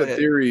 I've had a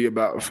theory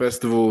about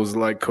festivals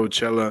like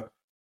Coachella,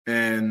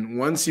 and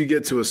once you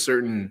get to a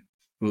certain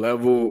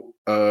level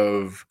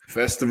of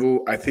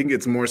festival, I think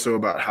it's more so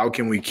about how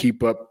can we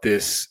keep up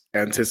this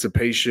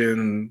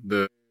anticipation,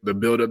 the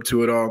build up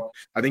to it all.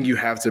 I think you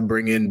have to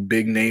bring in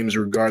big names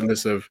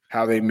regardless of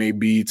how they may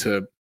be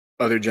to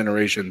other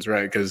generations,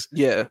 right? Because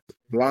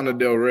Lana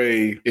Del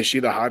Rey, is she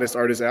the hottest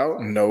artist out?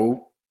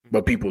 No,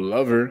 but people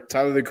love her.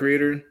 Tyler the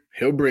Creator,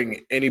 he'll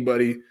bring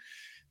anybody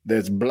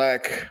that's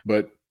black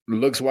but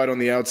looks white on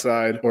the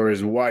outside, or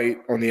is white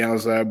on the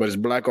outside but is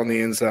black on the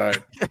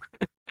inside.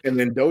 And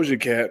then Doja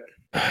Cat,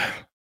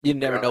 you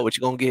never know what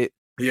you're gonna get.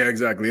 Yeah,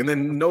 exactly. And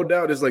then No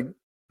Doubt is like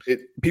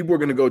people are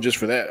going to go just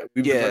for that.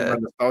 We've been talking Yeah.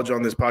 about nostalgia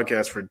on this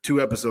podcast for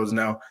 2 episodes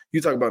now.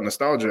 You talk about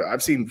nostalgia.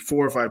 I've seen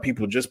 4 or 5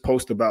 people just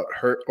post about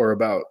Hurt or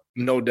about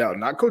No Doubt,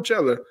 not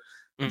Coachella,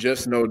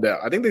 just No Doubt.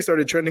 I think they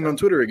started trending on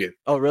Twitter again.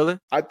 Oh, really?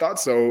 I thought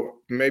so.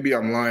 Maybe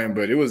I'm lying,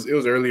 but it was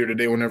earlier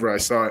today whenever I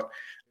saw it.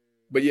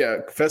 But yeah,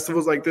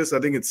 festivals like this, I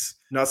think it's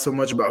not so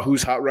much about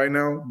who's hot right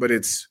now, but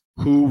it's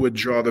who would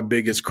draw the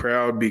biggest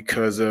crowd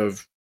because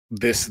of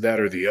this, that,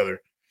 or the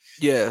other.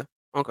 Yeah.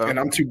 Okay. And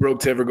I'm too broke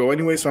to ever go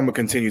anyway, so I'm gonna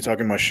continue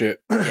talking my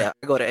shit. Yeah,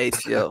 I go to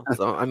ACL.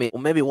 So I mean,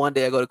 maybe one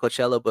day I go to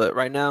Coachella, but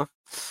right now,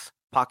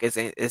 Pockets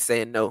is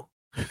saying no.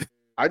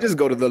 I just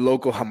go to the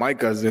local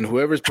Jamaicas and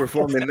whoever's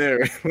performing there,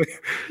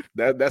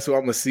 that's what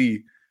I'm gonna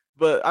see.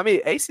 But I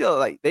mean, ACL,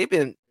 like, they've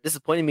been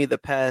disappointing me the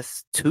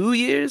past 2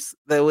 years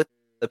that with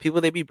the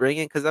people they be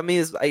bringing, because I mean,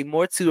 it's like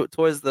more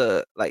towards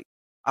the, like,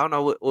 I don't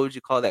know what would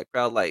you call that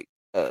crowd, like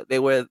they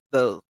wear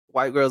the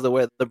white girls that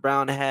wear the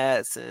brown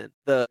hats and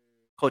the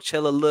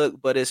Coachella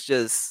look, but it's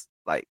just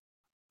like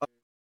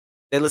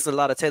they listen to a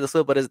lot of Taylor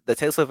Swift, but the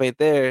Taylor Swift ain't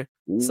there.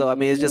 So I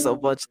mean, it's just a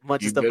bunch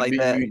of stuff like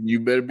that.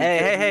 You better be.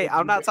 Hey!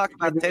 I'm not talking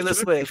about Taylor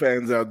Swift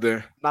fans out there.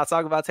 I'm not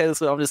talking about Taylor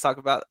Swift. I'm just talking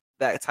about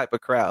that type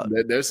of crowd.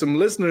 There's some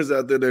listeners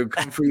out there that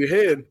come for your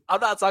head.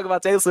 I'm not talking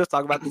about Taylor Swift.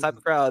 Talking about the type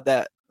of crowd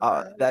that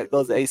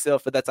goes to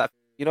ACL for that type.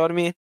 You know what I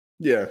mean?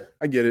 Yeah,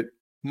 I get it.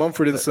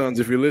 Mumford and Sons,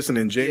 if you're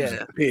listening, James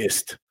is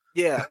pissed.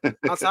 Yeah,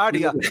 I'm tired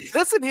of y'all.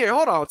 Listen here,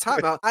 hold on,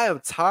 time out. I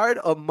am tired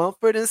of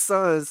Mumford and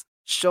Sons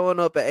showing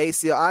up at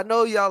ACL. I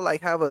know y'all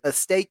like have a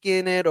stake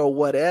in it or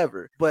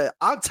whatever, but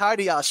I'm tired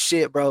of y'all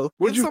shit, bro.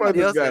 Where'd you find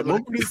this guy?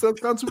 Mumford and Sons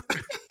concert?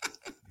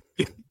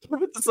 Give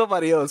it to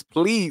somebody else,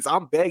 please.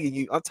 I'm begging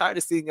you. I'm tired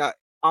of seeing y'all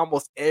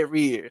almost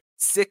every year.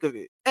 Sick of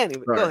it.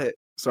 Anyway, go ahead.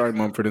 Sorry,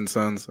 Mumford and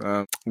Sons.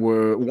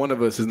 One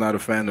of us is not a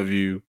fan of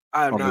you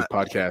this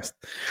podcast.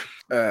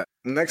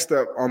 Next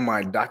up on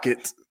my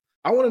docket,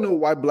 I want to know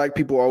why Black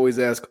people always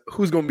ask,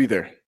 who's going to be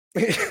there?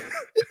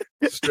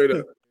 Straight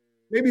up.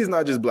 Maybe it's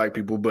not just Black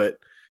people, but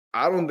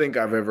I don't think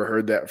I've ever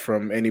heard that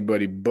from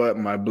anybody but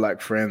my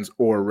Black friends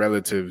or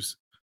relatives.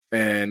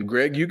 And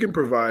Greg, you can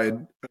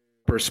provide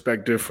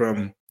perspective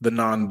from the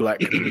non-Black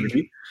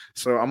community.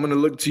 So I'm going to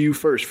look to you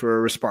first for a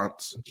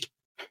response.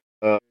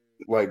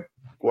 Like,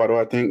 why do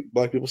I think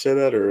Black people say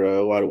that,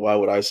 or why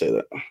would I say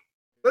that?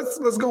 Let's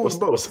go with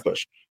both. What's the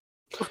question?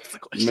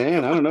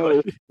 Man, I don't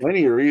know.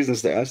 Plenty of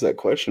reasons to ask that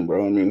question,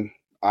 bro. I mean,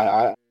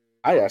 I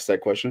asked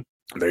that question.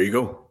 There you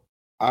go.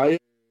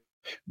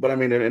 But I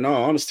mean, in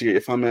all honesty,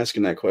 if I'm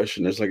asking that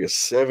question, there's like a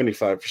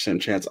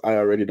 75% chance I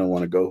already don't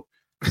want to go.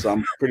 So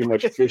I'm pretty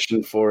much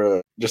fishing for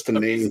just a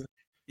name,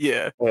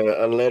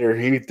 a letter,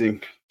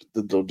 anything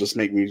that'll just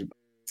make me,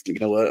 you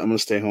know what, I'm gonna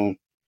stay home.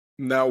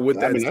 Now, with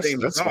that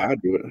that's why I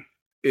do it.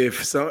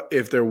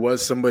 If there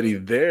was somebody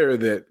there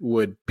that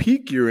would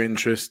pique your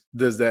interest,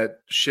 does that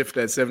shift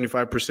that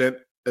 75%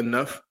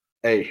 enough?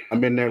 Hey,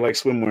 I'm in there like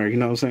swimwear, you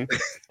know what I'm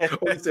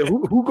saying?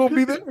 Who gonna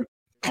be there?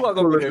 Who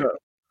gonna be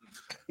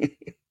there?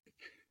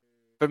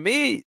 For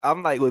me,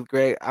 I'm like with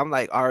Greg, I'm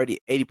like already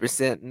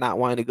 80% not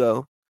wanting to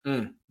go.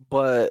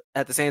 But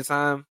at the same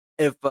time,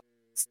 if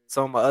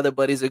some of my other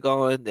buddies are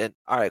going, then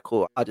all right,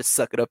 cool. I'll just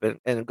suck it up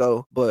and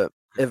go. But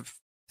if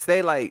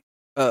say like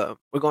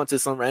we're going to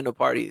some random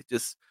party,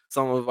 just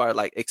some of our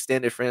like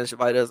extended friends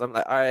invite us, I'm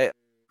like, all right,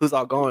 who's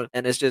all going?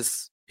 And it's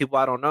just people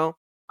I don't know.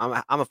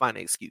 I'm gonna find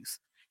an excuse.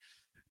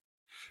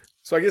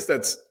 So I guess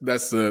that's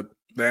the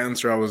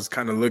answer I was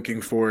kind of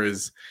looking for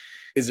is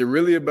it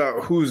really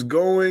about who's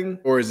going,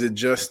 or is it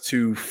just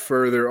to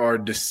further our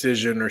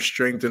decision or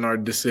strengthen our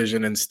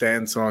decision and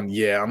stance on,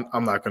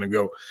 I'm not going to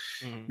go?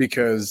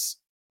 Because,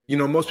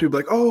 most people are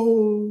like,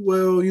 oh,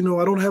 well,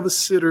 I don't have a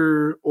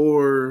sitter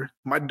or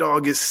my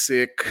dog is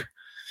sick,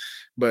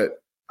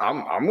 but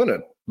I'm going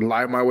to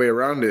lie my way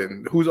around it.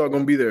 And who's all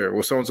going to be there?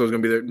 Well, so-and-so's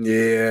going to be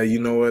there. Yeah, you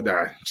know what?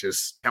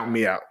 Just count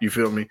me out. You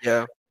feel me?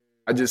 Yeah.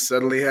 I just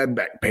suddenly had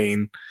back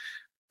pain.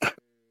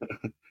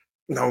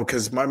 No,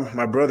 because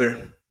my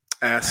brother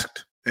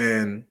asked,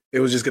 and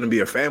it was just going to be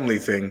a family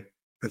thing.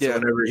 And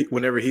so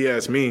whenever he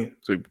asked me,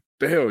 it's like,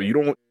 the hell,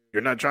 you're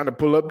not trying to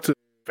pull up to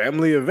a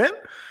family event?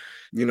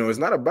 It's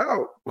not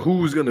about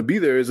who's going to be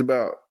there. It's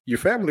about your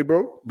family,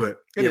 bro. But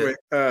anyway,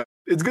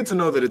 it's good to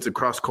know that it's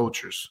across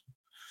cultures.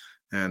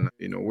 And,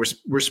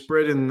 we're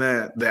spreading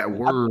that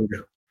word.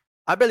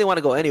 I barely want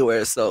to go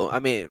anywhere. So, I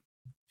mean,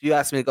 if you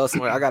ask me to go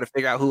somewhere, I got to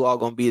figure out who all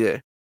going to be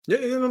there. Yeah,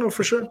 no,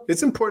 for sure.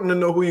 It's important to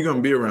know who you're going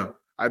to be around.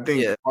 I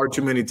think far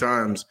too many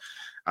times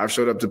I've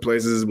showed up to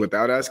places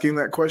without asking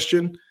that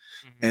question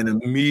and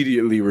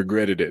immediately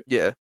regretted it.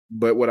 Yeah.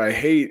 But what I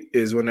hate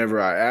is whenever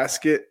I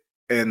ask it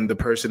and the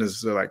person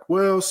is like,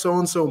 well,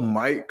 so-and-so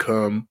might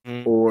come,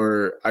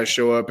 or I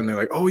show up and they're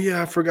like, oh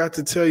yeah, I forgot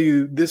to tell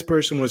you this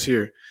person was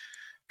here.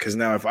 Because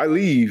now if I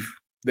leave,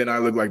 then I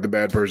look like the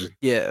bad person.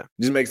 Yeah. It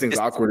just makes things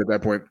awkward at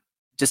that point.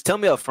 Just tell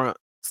me up front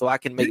so I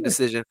can make a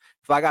decision.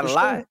 If I got to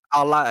lie,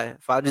 I'll lie.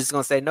 If I'm just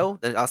going to say no,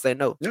 then I'll say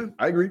no. Yeah,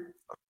 I agree.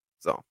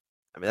 So,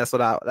 I mean,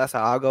 that's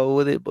how I'll go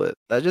with it, but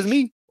that's just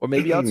me. Or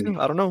maybe y'all too.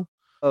 I don't know.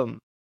 What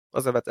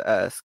was I about to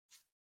ask?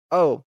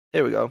 Oh,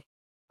 here we go.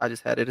 I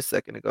just had it a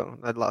second ago.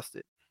 I lost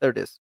it. There it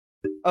is.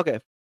 Okay.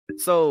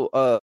 So,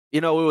 we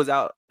was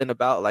out and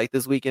about like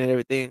this weekend and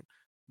everything,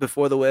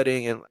 before the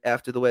wedding and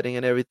after the wedding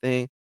and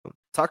everything.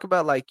 Talk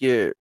about like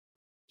your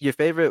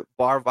favorite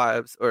bar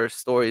vibes or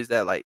stories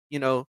that like, we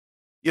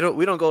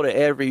don't go to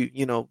every,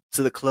 to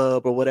the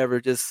club or whatever.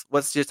 Just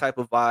what's your type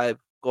of vibe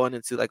going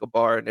into like a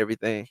bar and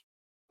everything?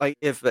 Like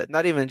if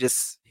not even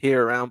just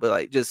here around, but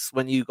like just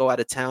when you go out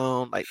of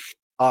town, like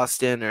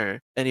Austin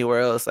or anywhere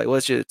else, like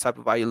what's your type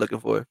of vibe you're looking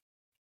for?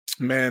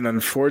 Man,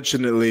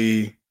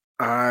 unfortunately,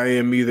 I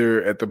am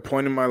either at the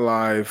point in my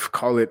life,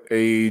 call it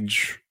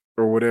age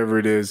or whatever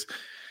it is.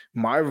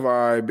 My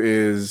vibe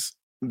is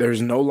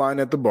there's no line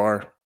at the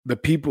bar. The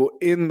people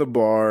in the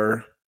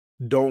bar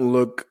don't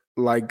look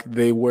like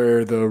they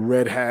wear the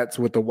red hats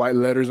with the white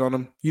letters on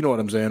them. You know what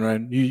I'm saying,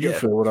 right? You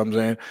feel what I'm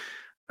saying.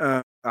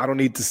 I don't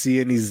need to see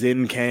any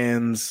Zin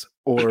cans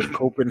or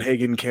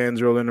Copenhagen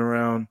cans rolling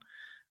around.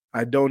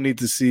 I don't need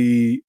to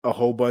see a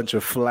whole bunch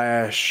of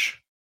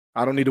flash.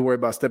 I don't need to worry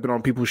about stepping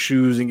on people's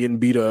shoes and getting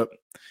beat up.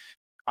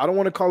 I don't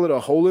want to call it a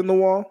hole in the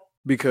wall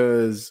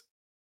because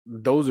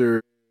those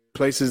are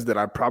places that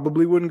I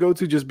probably wouldn't go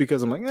to just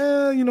because I'm like,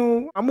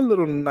 I'm a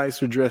little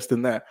nicer dressed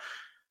than that.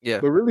 Yeah.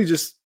 But really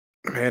just,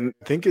 man,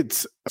 I think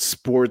it's a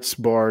sports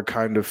bar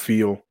kind of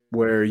feel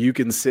where you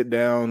can sit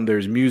down,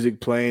 there's music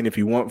playing. If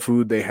you want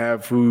food, they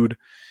have food.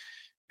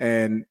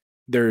 And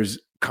there's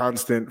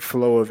constant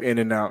flow of in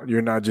and out.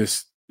 You're not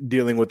just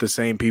dealing with the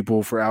same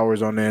people for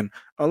hours on end,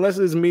 unless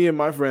it's me and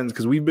my friends,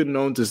 because we've been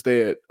known to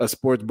stay at a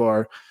sports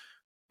bar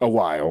a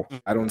while.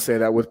 I don't say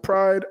that with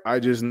pride. I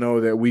just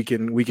know that we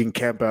can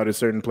camp out at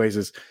certain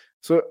places.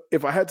 So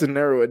if I had to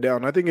narrow it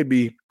down, I think it'd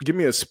be give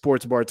me a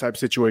sports bar type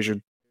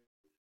situation.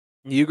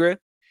 You agree?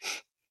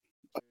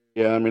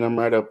 Yeah, I mean, I'm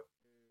right up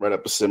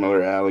a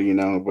similar alley,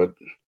 but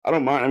I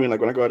don't mind. I mean,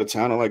 like when I go out of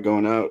town, I like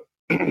going out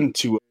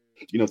to,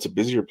 to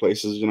busier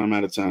places. I'm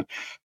out of town.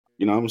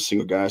 I'm a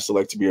single guy. I still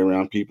like to be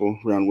around people,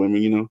 around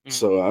women,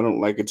 So I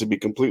don't like it to be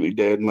completely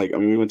dead. Like, I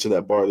mean, we went to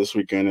that bar this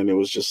weekend and it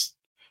was just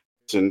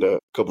and a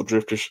couple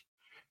drifters,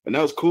 and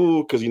that was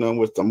cool because I'm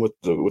with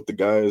the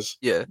guys.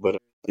 Yeah. But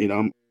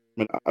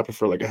I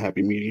prefer like a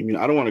happy medium.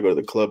 I don't want to go to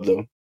the club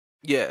though.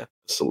 Yeah.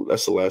 So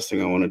that's the last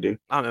thing I want to do.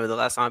 I remember the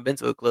last time I've been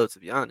to a club, to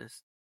be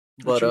honest.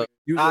 But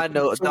I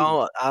know,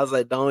 I was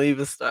like, don't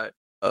even start.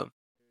 I'm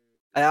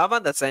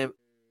on that same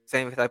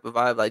type of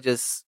vibe. Like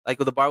just like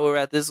with the bar we were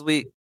at this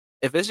week.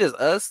 If it's just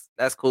us,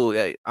 that's cool.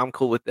 Yeah, I'm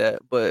cool with that.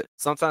 But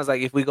sometimes,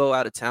 like if we go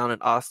out of town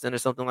in Austin or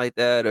something like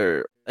that,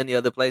 or any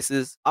other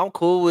places, I'm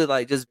cool with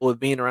like just with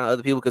being around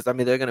other people because I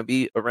mean they're gonna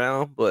be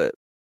around. But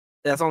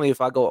that's only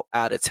if I go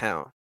out of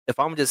town. If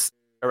I'm just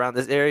around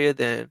this area,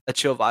 then a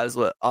chill vibe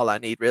is all I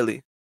need,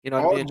 really. You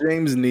know what I mean? All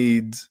James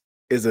needs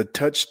is a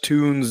Touch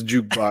Tunes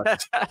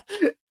jukebox.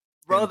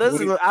 Bro, this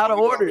is out of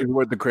order.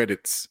 Worth the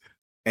credits,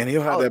 and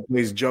he'll have that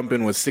place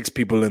jumping with 6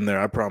 people in there.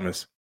 I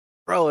promise.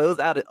 Bro, it was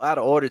out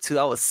of order too.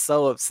 I was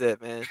so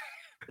upset, man.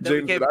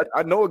 James,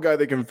 I know a guy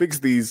that can fix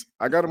these.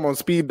 I got him on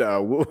speed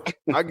dial.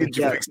 I'll get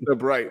you fixed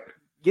up right.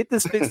 Get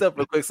this fixed up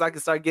real quick so I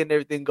can start getting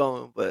everything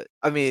going. But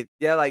I mean,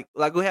 yeah,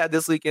 like we had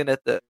this weekend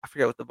at I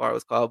forget what the bar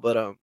was called,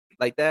 but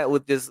like that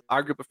with just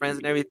our group of friends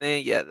and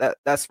everything. Yeah,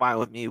 that's fine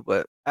with me.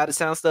 But out of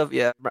town stuff,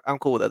 yeah, I'm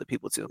cool with other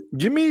people too.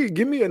 Give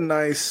me a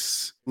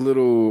nice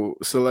little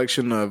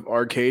selection of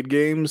arcade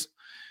games,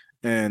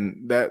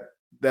 and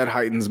that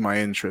heightens my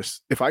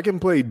interest. If I can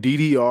play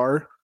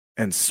DDR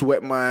and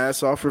sweat my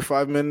ass off for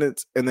 5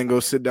 minutes and then go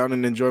sit down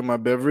and enjoy my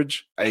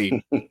beverage,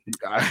 hey,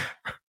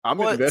 I'm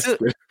invested.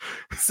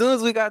 As soon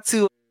as we got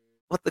to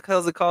what the hell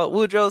is it called,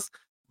 Woodrow's,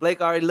 Blake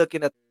already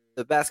looking at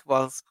the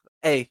basketballs.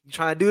 Hey, you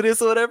trying to do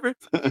this or whatever?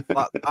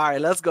 All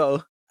right, let's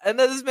go. And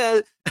then this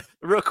man,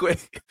 real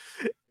quick,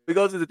 we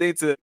go to the thing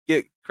to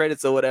get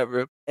credits or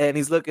whatever, and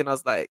he's looking. I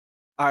was like,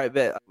 all right,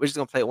 bet we're just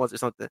gonna play it once or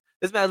something.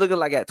 This man looking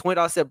like at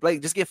 $20. Said,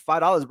 Blake, just get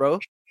 $5, bro.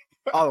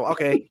 Oh,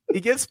 okay. He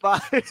gets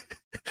 5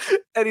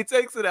 and he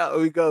takes it out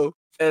and we go.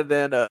 And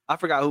then I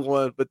forgot who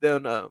won, but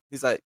then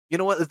he's like, you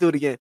know what? Let's do it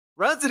again.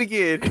 Runs it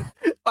again.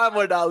 $5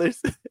 more.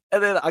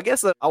 And then I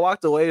guess I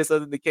walked away or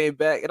something that came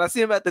back and I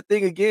see him at the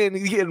thing again.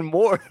 He's getting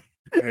more.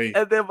 Hey.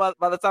 And then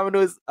by the time I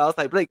knew I was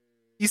like, Blake,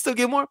 you still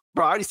get more?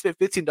 Bro, I already spent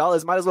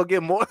 $15. Might as well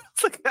get more.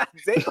 I was like, God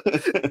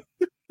damn.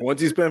 Once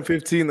you spend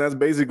 15, that's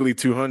basically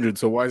 200.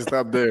 So why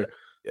stop there?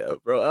 Yeah,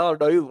 bro. I don't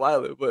know. He was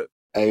wild, but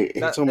hey, he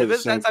told me the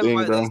same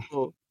thing, bro.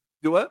 Cool.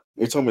 Do what?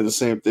 He told me the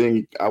same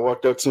thing. I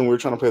walked up to him. We were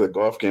trying to play the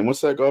golf game.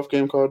 What's that golf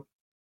game called?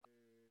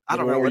 I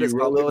don't remember what it's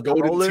called.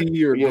 Golden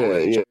Tee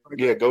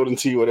or Golden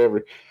Tee,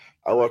 whatever.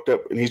 I walked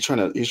up and he's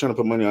trying to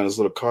put money on his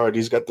little card.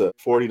 He's got the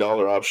 $40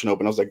 option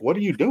open. I was like, "What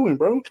are you doing,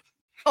 bro?"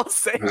 I'll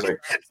say.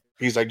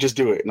 He's like, "Just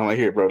do it." And I'm like,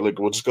 "Here, bro. Look,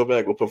 we'll just go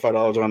back. We'll put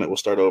 $5 on it. We'll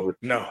start over."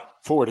 No,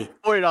 $40.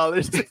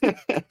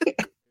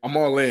 I'm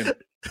all in.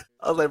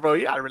 I was like, "Bro,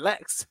 you gotta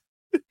relax."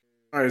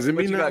 All right, is it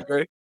me now?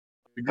 Greg?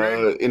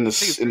 In the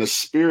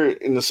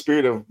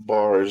spirit of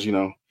bars,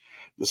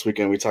 this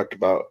weekend we talked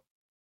about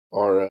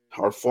our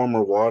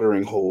former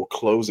watering hole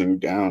closing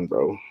down,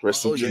 bro.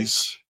 Rest in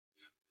peace.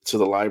 to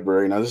the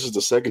library. Now, this is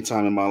the second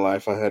time in my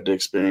life I had to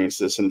experience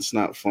this, and it's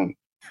not fun.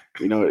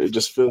 It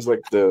just feels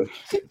like the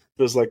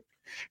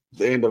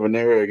end of an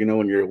era.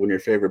 When your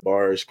favorite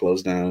bars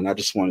close down. And I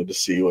just wanted to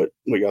see what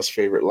y'all's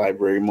favorite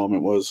library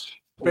moment was.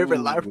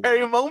 Favorite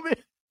library moment?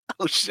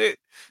 Oh shit,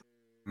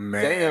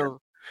 man. Damn.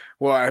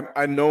 Well,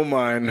 I know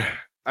mine.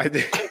 I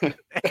did.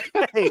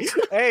 Hey.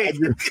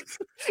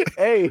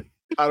 Hey.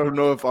 I don't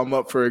know if I'm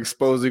up for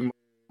exposing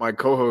my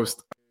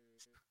co-host.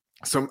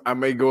 So I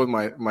may go with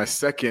my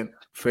second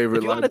favorite.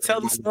 If you want to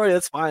tell the story,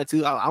 that's fine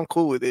too. I'm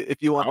cool with it.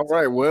 If you want. All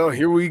right. Well,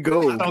 here we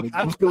go.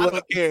 I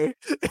don't care.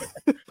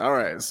 All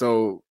right.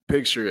 So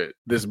picture it.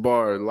 This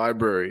bar,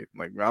 library,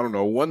 like, I don't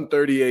know,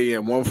 1:30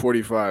 a.m.,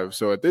 1:45.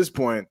 So at this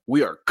point,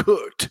 we are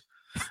cooked.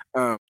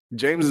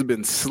 James has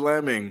been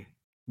slamming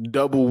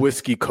double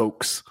whiskey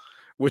cokes,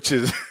 which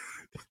is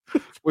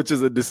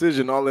a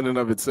decision all in and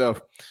of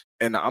itself.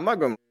 And I'm not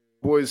gonna.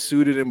 Boy's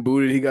suited and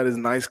booted. He got his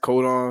nice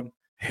coat on,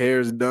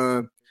 hair's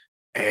done,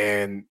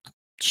 and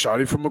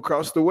shawty from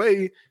across the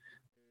way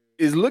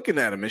is looking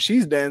at him, and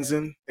she's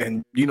dancing.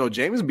 And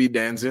James be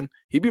dancing.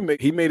 He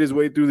made his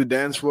way through the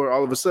dance floor.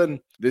 All of a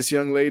sudden, this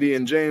young lady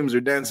and James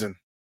are dancing.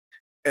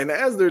 And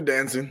as they're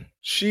dancing,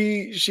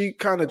 she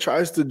kind of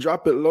tries to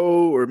drop it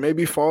low or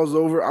maybe falls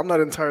over. I'm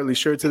not entirely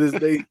sure to this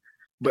day.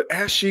 But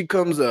as she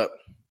comes up,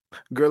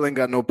 girl ain't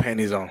got no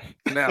panties on.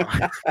 Now,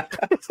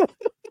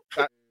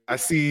 I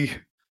see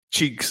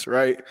cheeks,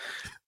 right?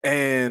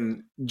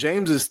 And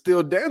James is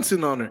still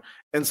dancing on her.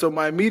 And so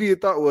my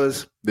immediate thought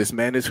was, this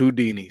man is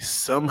Houdini.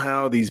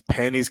 Somehow these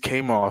panties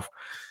came off.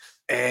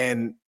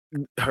 And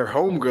her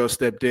homegirl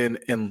stepped in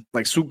and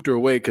like swooped her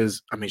away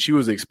because, she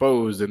was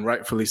exposed, and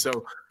rightfully so.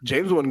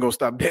 James wasn't going to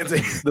stop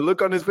dancing. The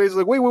look on his face was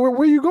like, wait, where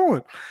are you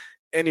going?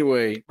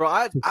 Anyway.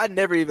 Bro, I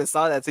never even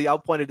saw that till y'all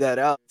pointed that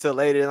out till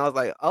later. And I was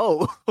like,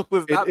 oh.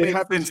 It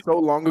happened so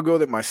long ago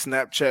that my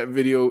Snapchat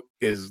video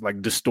is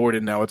like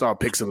distorted now. It's all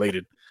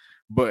pixelated.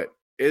 But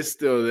it's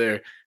still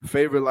there.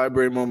 Favorite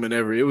library moment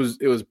ever. It was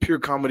pure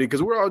comedy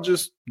because we're all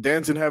just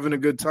dancing, having a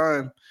good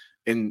time,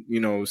 and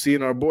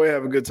seeing our boy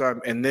have a good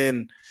time. And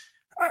then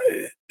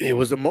it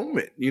was a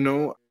moment.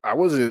 I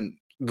wasn't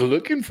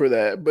looking for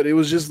that, but it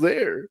was just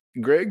there.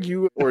 Greg,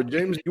 you or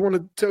James, you want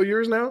to tell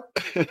yours now?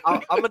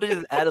 I'm gonna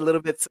just add a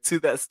little bit to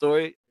that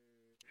story.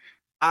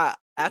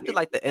 After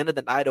like the end of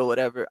the night or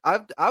whatever,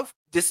 I've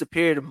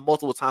disappeared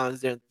multiple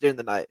times during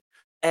the night,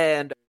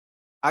 and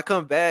I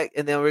come back,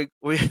 and then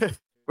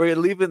we're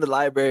leaving the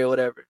library or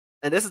whatever.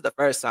 And this is the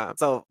first time.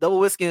 So double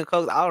whiskey and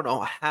coke, I don't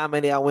know how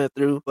many I went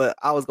through, but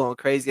I was going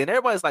crazy. And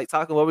everybody's like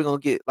talking what we're going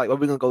to get, like what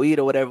we're going to go eat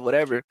or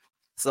whatever.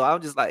 So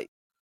I'm just like,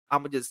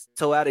 I'm going to just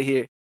toe out of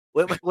here.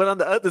 Went on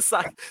the other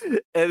side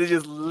and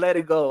just let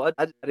it go.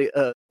 I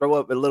throw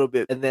up a little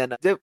bit. And then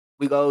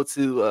we go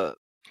to,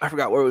 I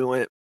forgot where we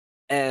went.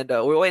 And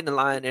we're waiting in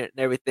line and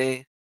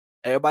everything.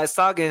 Everybody's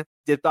talking,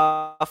 dipped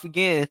off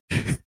again.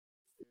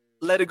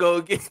 Let it go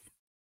again.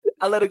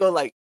 I let it go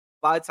like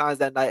 5 times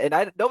that night.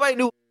 And nobody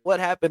knew what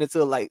happened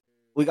until like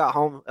we got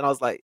home. And I was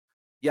like,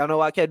 y'all know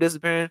why I kept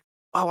disappearing?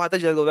 Oh, I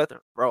thought you had to go to the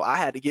bathroom. Bro, I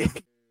had to get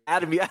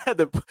out of me. I had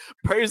to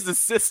purge the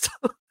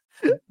system.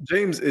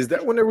 James, is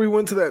that whenever we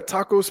went to that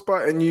taco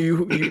spot and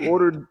you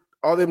ordered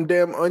all them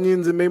damn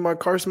onions and made my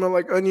car smell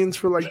like onions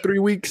for like 3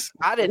 weeks?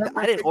 I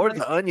didn't order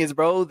the onions,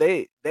 bro.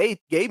 They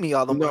gave me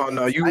all the onions.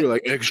 No, you were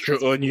like,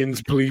 extra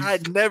onions, please. I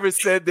never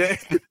said that.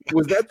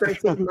 Was that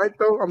same night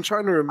though? I'm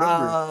trying to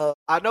remember.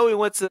 I know we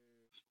went to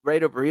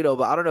Raider Burrito,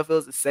 but I don't know if it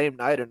was the same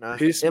night or not.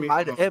 It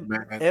might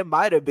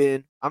have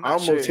been. I'm not I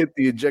almost hit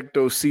the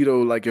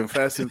ejecto-cito like in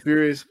Fast and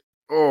Furious.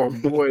 Oh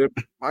boy,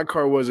 my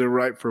car wasn't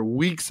right for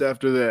weeks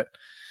after that.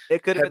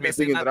 It could have been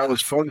thinking that I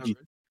was funky.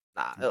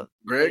 Nah,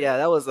 Greg? Yeah,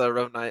 that was a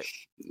rough night.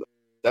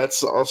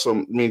 That's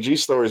awesome. G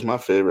Story is my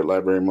favorite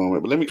library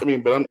moment.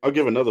 But I'll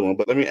give another one.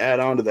 But let me add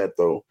on to that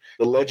though.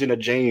 The Legend of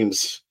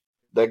James.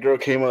 That girl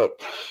came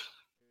up,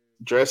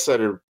 dressed at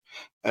her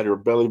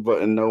belly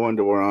button, no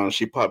underwear on.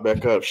 She popped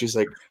back up. She's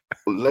like,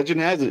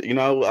 legend has it.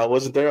 I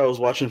wasn't there. I was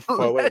watching from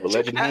far away, but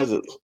legend has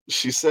it.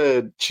 She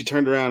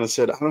turned around and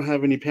said, I don't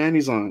have any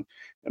panties on.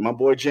 And my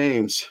boy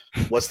James,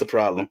 what's the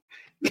problem?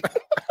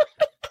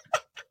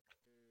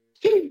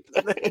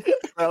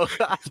 Bro,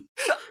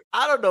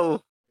 I don't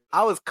know.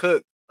 I was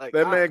cooked. Like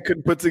that man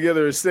couldn't put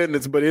together a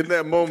sentence, but in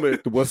that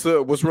moment, what's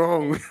up? What's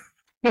wrong?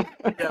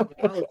 Yeah,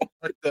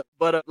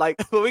 but like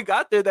when we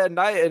got there that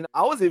night, and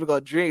I wasn't even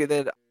gonna drink, and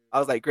then I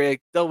was like, Greg,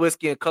 double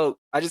whiskey and coke.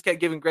 I just kept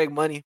giving Greg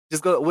money.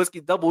 Just go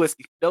double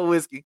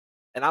whiskey.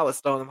 And I was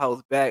throwing them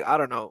hoes back. I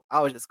don't know.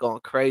 I was just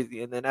going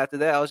crazy. And then after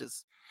that, I was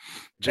just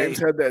James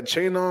had that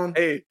chain on.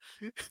 Hey,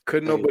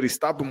 couldn't nobody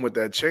stop him with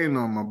that chain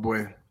on, my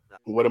boy.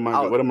 What am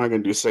I gonna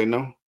do? Say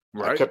no?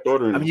 Right. I kept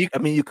ordering.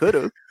 You could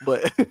have,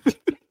 but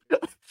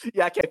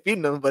yeah, I kept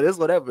feeding them. But it's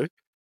whatever.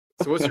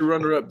 So what's your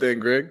runner up then,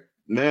 Greg?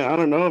 Man, I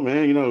don't know,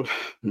 man.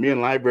 Me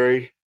and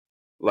library,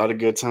 a lot of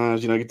good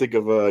times. You think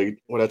of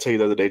what I tell you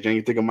the other day, Jen.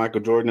 You think of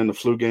Michael Jordan in the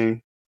flu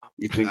game.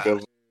 You think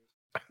of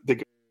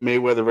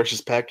Mayweather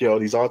versus Pacquiao.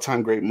 These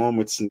all-time great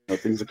moments and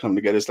things that come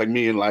together. It's like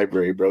me and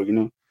library,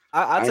 bro.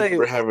 I tell you,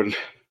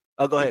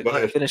 Oh, go ahead. Go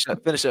ahead. Finish up.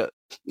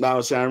 No, I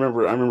was saying I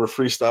remember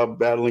freestyle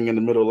battling in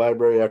the middle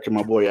library after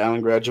my boy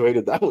Alan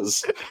graduated. That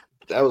was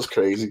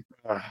crazy.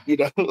 You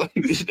know, like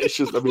it's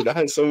just. I mean, I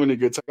had so many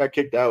good times. I got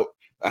kicked out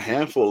a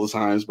handful of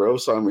times, bro.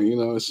 So I mean, you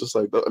know, it's just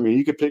like. I mean,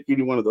 you could pick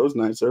any one of those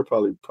nights. They're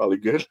probably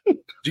good. Did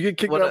you get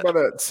kicked out by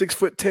that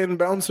 6'10"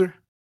 bouncer?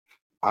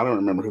 I don't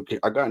remember who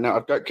I got. Now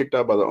I got kicked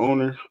out by the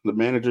owner, the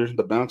manager,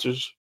 the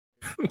bouncers.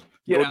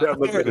 No doubt.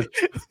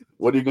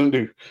 What are you gonna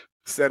do?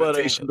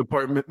 Sanitation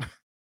department.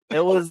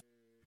 It was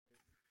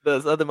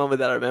this other moment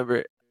that I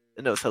remember,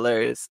 and it was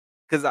hilarious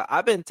because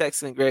I've been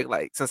texting Greg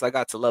like since I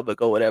got to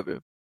Lubbock or whatever,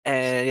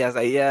 and he was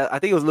like, "Yeah, I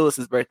think it was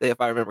Lewis's birthday if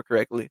I remember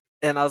correctly,"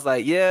 and I was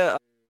like, "Yeah,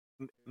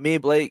 me,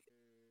 Blake,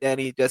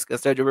 Danny, Jessica,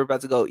 Sergio, we're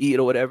about to go eat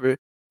or whatever,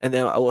 and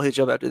then I will hit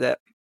you up after that."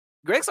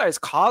 Greg starts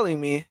calling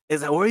me.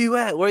 He's like, "Where you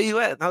at? Where you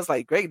at?" And I was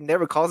like, "Greg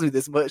never calls me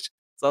this much."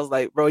 So I was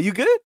like, "Bro, you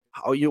good?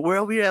 Oh, we're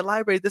over here at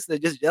library." This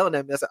and just yelling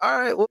at me. I said, "All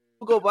right, we'll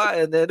go by."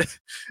 And then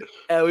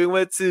and we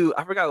went to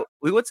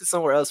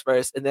somewhere else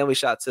first, and then we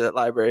shot to the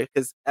library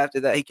because after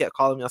that he kept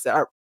calling me. I said, "All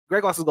right,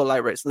 Greg wants to go to the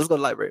library, so let's go to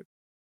the library."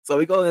 So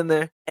we go in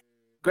there.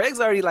 Greg's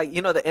already like,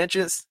 you know, the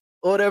entrance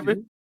or whatever.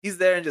 Mm-hmm. He's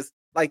there and just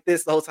like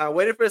this the whole time,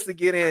 waiting for us to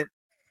get in.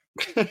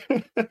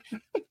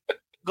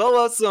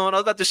 Go up soon. I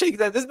was about to shake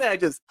his hand. This man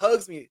just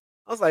hugs me.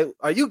 I was like,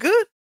 "Are you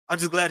good?" "I'm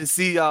just glad to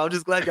see y'all. I'm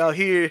just glad y'all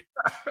here."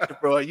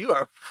 Bro, you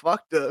are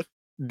fucked up.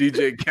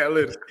 DJ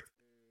Khaled.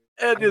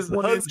 And just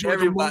hugs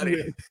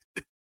everybody.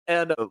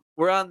 And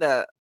we're on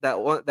that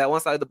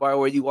one side of the bar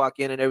where you walk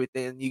in and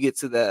everything. You get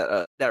to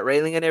that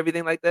railing and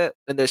everything like that.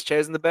 And there's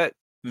chairs in the back.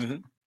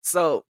 Mm-hmm.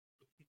 So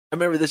I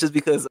remember this just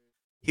because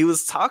he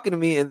was talking to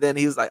me and then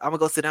he was like, "I'm going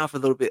to go sit down for a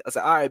little bit." I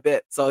said, "All right,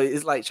 bet." So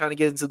he's like trying to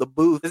get into the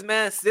booth. This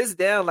man sits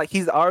down like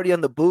he's already on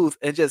the booth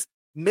and just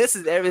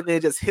misses everything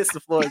and just hits the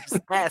floor and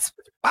just ass.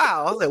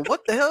 Wow. I was like,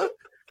 "What the hell?"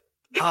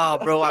 "Oh,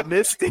 bro, I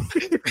missed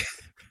it."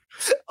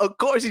 Of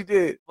course you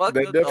did. That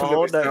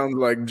definitely sounds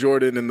like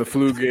Jordan in the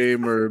flu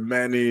game or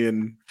Manny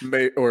and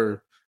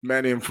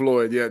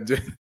Floyd. Yeah,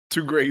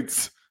 two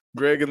greats.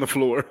 Greg and the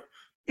floor.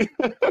 Yeah,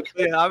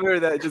 I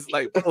remember that. Just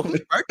like, "Oh, whose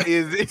birthday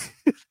is it?"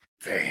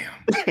 Damn.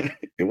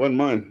 It wasn't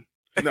mine.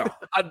 No.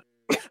 I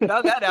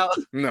found that out.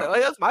 No.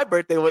 Like, that's my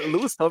birthday. What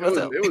Lewis told me.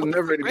 It was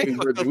never anybody's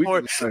birthday. We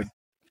I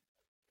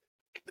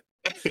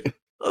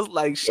was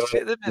like,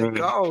 shit, that man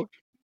gone.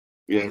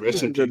 Yeah,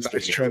 rest in peace.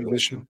 Nice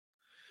transition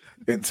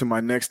into my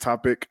next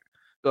topic.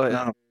 Go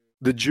ahead.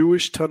 The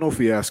Jewish tunnel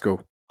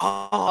fiasco.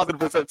 Oh, I was gonna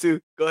put that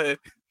too. Go ahead.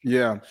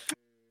 Yeah.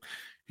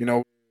 You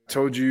know,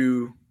 told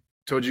you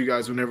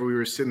guys whenever we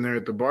were sitting there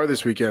at the bar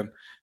this weekend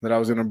that I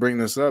was gonna bring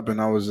this up,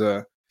 and I was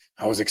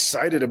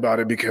excited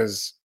about it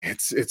because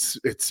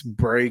it's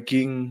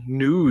breaking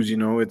news, you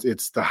know,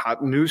 it's the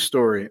hot news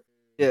story.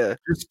 Yeah.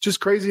 It's just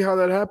crazy how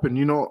that happened.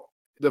 You know,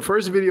 the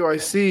first video I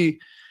see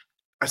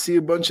a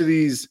bunch of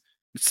these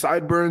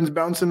sideburns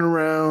bouncing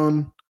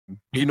around.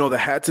 You know, the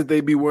hats that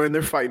they be wearing,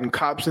 they're fighting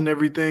cops and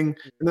everything.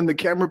 And then the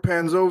camera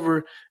pans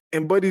over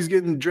and Buddy's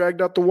getting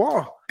dragged out the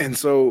wall. And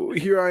so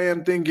here I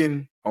am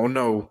thinking, oh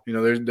no, you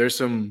know, there's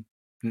some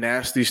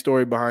nasty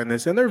story behind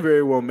this. And there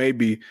very well may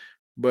be.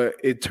 But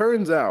it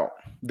turns out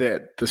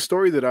that the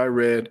story that I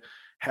read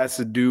has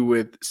to do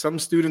with some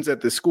students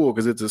at the school,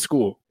 because it's a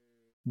school,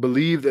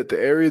 believe that the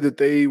area that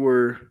they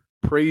were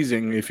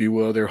praising, if you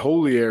will, their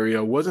holy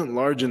area, wasn't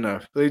large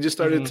enough. They just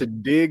started to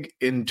dig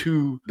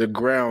into the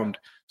ground.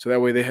 So that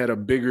way they had a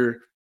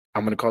bigger,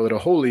 I'm going to call it a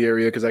holy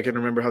area because I can't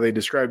remember how they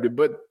described it.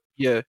 But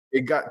yeah,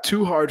 it got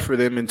too hard for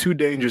them and too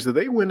dangerous that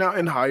they went out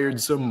and hired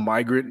some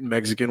migrant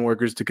Mexican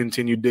workers to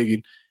continue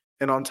digging.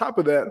 And on top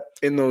of that,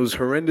 in those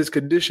horrendous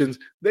conditions,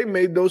 they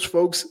made those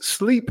folks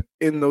sleep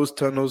in those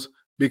tunnels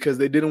because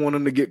they didn't want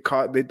them to get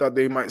caught. They thought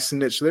they might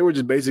snitch. So they were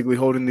just basically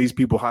holding these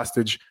people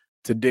hostage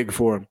to dig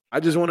for them.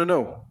 I just want to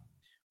know,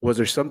 was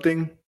there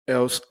something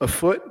else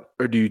afoot,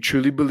 or do you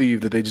truly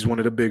believe that they just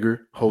wanted a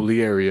bigger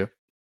holy area?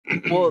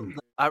 Well,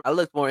 I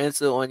looked more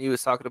into it when you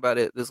was talking about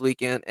it this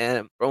weekend,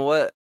 and from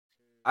what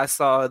I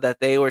saw, that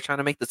they were trying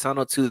to make the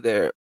tunnel to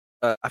their,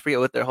 I forget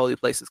what their holy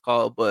place is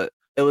called, but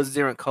it was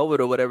during COVID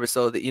or whatever,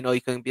 so that, you know,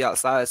 you couldn't be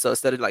outside. So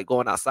instead of like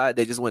going outside,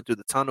 they just went through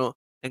the tunnel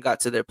and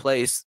got to their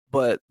place.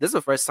 But this is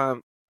the first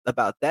time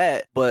about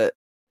that. But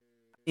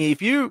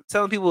if you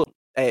telling people,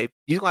 "Hey,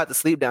 you're gonna have to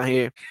sleep down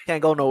here,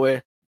 can't go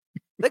nowhere,"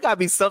 there gotta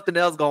be something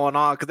else going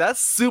on, because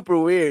that's super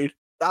weird.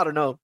 I don't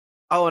know.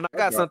 Oh, and I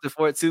got something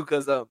for it too,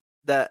 because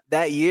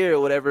that year or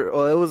whatever,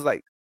 or it was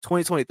like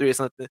 2023 or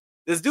something.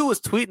 This dude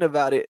was tweeting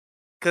about it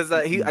because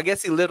I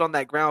guess he lived on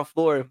that ground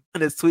floor,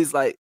 and his tweet's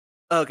like,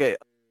 "Okay,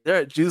 there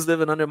are Jews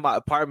living under my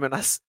apartment.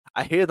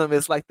 I hear them.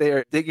 It's like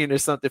they're digging or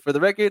something. For the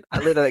record, I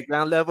live at the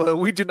ground level, and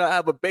we do not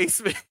have a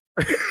basement."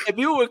 If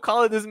you were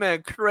calling this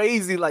man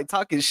crazy, like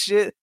talking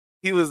shit,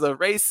 he was a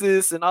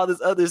racist and all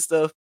this other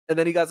stuff. And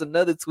then he got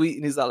another tweet,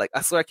 and he's all like,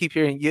 "I swear I keep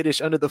hearing Yiddish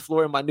under the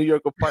floor in my New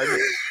York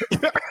apartment.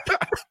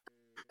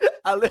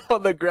 I live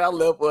on the ground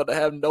level and I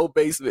have no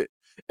basement."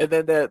 And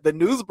then the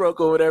news broke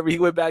or whatever. He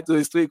went back to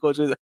his tweet, coach.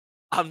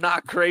 I'm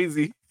not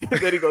crazy.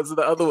 Then he goes to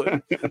the other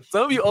one.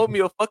 Some of you owe me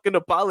a fucking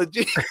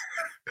apology.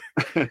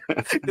 Because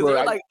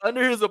we're like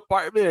under his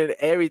apartment and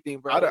everything,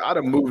 bro. I'd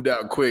have moved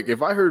out quick.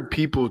 If I heard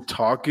people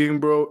talking,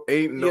 bro,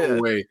 ain't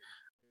no way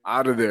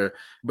out of there.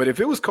 But if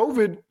it was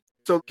COVID,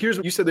 so here's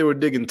what you said, they were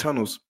digging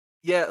tunnels.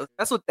 Yeah,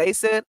 that's what they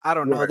said. I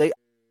don't know. They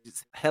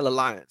just hella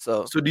lying.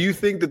 So do you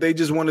think that they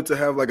just wanted to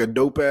have like a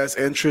dope ass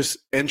entrance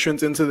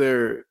into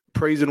their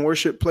praise and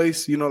worship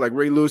place? You know, like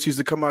Ray Lewis used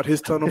to come out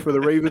his tunnel for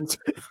the Ravens.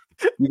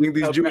 You think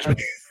these Jewish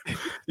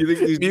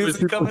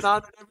music coming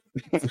on?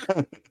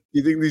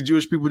 You think these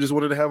Jewish people just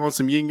wanted to have on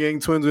some yin yang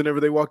twins whenever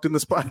they walked in the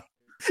spot?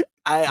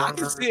 I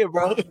can see it,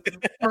 bro.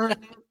 I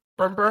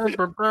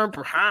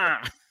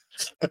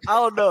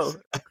don't know,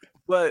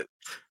 but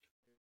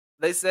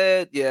they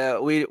said, yeah,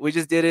 we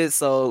just did it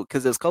so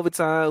because it was COVID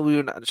time. We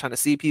were not trying to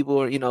see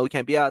people. You know, we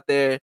can't be out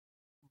there.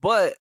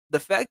 But the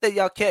fact that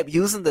y'all kept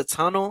using the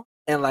tunnel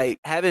and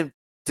like having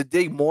to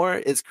dig more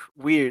is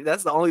weird.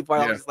 That's the only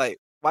part I was like,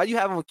 why do you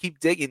have them keep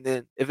digging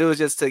then? If it was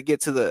just to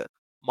get to the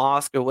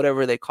mosque or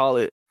whatever they call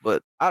it.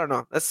 But I don't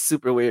know. That's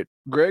super weird.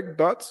 Greg,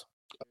 thoughts?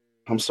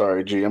 I'm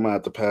sorry, G. I'm gonna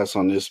have to pass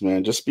on this,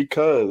 man. Just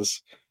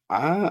because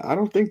I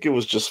don't think it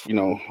was just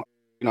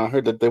I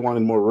heard that they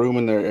wanted more room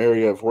in their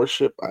area of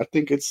worship. I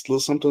think it's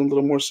something a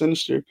little more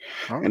sinister.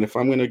 Huh? And if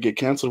I'm gonna get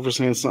canceled for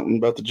saying something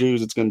about the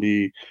Jews, it's gonna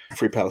be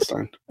Free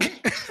Palestine.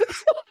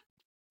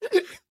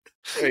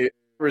 Hey,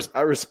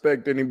 I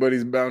respect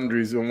anybody's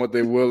boundaries on what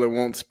they will and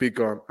won't speak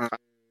on.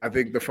 I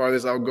think the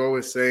farthest I'll go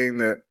is saying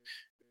that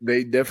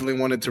they definitely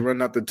wanted to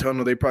run out the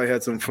tunnel. They probably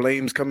had some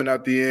flames coming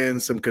out the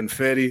end, some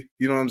confetti.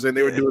 You know what I'm saying?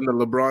 They were doing the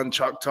LeBron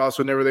chalk toss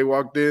whenever they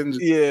walked in.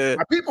 Yeah.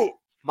 My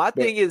people. My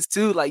thing is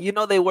too, like, you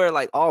know, they wear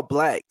like all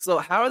black. So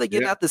how are they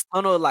getting out this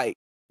tunnel like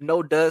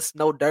no dust,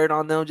 no dirt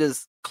on them,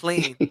 just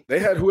clean? They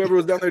had whoever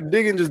was down there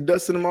digging, just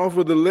dusting them off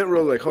with a lint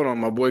roll. Like, hold on,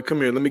 my boy,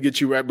 come here. Let me get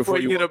you right before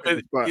you get up in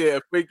the spot. Yeah,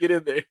 before you get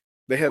in there.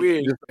 They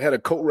had a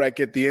coat rack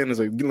at the end. It's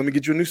like, let me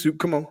get you a new suit.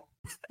 Come on.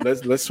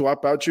 Let's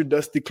swap out your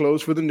dusty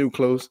clothes for the new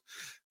clothes.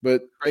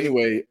 But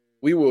anyway,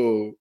 we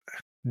will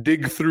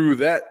dig through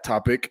that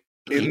topic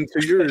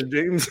into yours,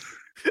 James.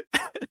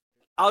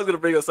 I was gonna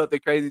bring up something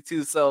crazy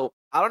too. So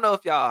I don't know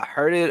if y'all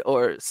heard it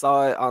or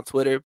saw it on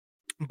Twitter,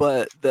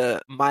 but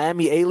the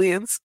Miami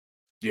aliens.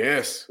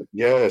 Yes.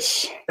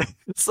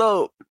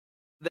 So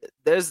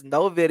there's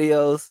no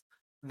videos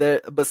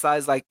there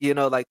besides like, you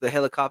know, like the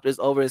helicopters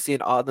over and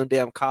seeing all them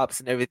damn cops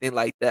and everything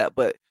like that.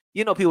 But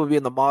you know, people be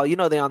in the mall, you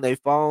know, they on their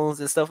phones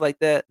and stuff like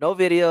that. No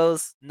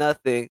videos,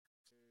 nothing.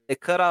 They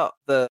cut out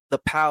the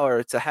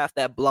power to half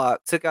that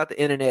block, took out the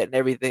internet and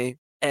everything.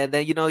 And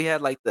then, you know, you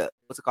had like the,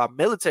 what's it called,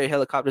 military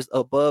helicopters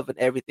above and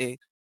everything.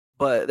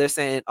 But they're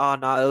saying, oh,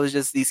 no, it was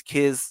just these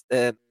kids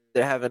and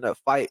they're having a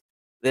fight.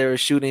 They were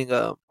shooting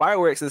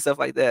fireworks and stuff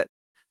like that.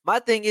 My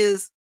thing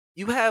is,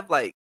 you have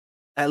like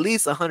at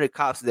least 100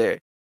 cops there.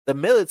 The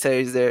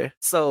military's there.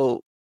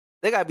 So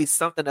there got to be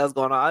something else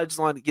going on. I just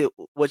wanted to get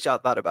what y'all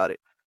thought about it.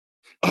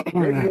 I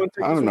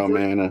don't know,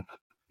 man.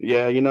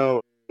 Yeah, you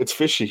know, it's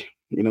fishy.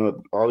 You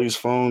know, all these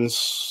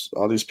phones,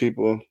 all these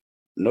people,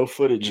 no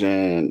footage,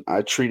 and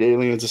I treat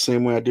aliens the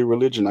same way I do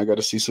religion. I got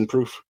to see some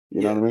proof.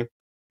 You know what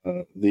I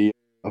mean?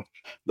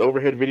 The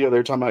overhead video they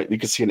were talking about, you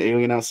could see an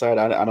alien outside.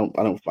 I don't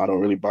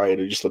really buy it.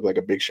 It just looked like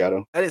a big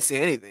shadow. I didn't see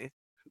anything.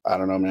 I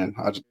don't know, man.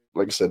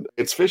 Like I said,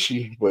 it's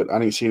fishy, but I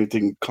didn't see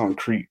anything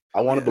concrete.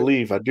 I want to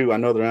believe. I do. I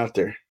know they're out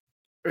there,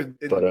 but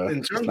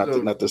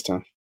not this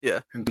time. Yeah.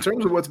 In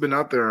terms of what's been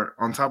out there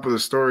on top of the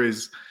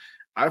stories,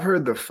 I've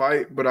heard the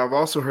fight, but I've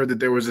also heard that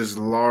there was this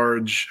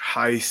large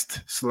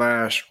heist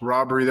 /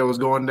 robbery that was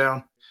going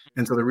down.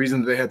 And so the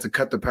reason they had to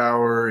cut the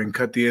power and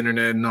cut the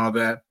internet and all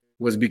that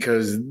was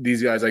because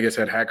these guys, I guess,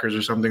 had hackers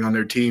or something on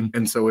their team.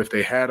 And so if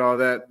they had all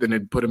that, then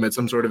it put them at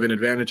some sort of an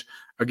advantage.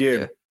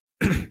 Again,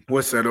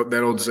 what's that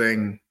old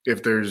saying?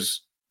 If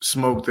there's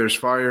smoke, there's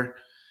fire.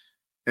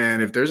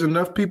 And if there's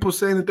enough people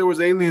saying that there was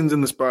aliens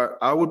in the spot,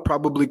 I would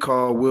probably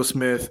call Will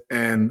Smith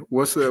and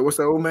what's that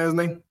old man's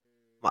name?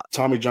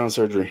 Tommy John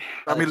surgery.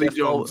 Tommy Lee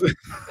Jones.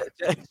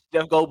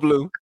 Jeff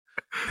Goldblum.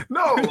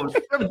 No,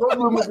 Jeff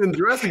Goldblum was in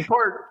Jurassic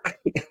Park.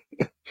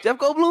 Jeff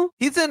Goldblum?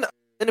 He's in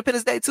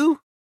Independence Day too.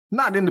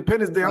 Not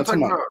Independence Day. I'm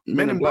talking about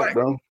Men in Black,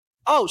 bro.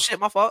 Oh shit,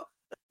 my fault.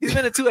 He's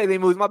been in 2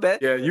 alien movies. My bad.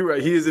 Yeah, you're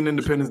right. He is in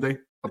Independence Day.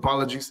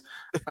 Apologies.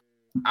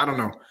 I don't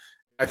know.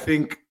 I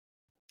think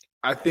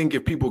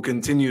if people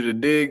continue to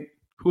dig,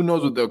 who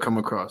knows what they'll come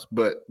across.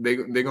 But they're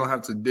going to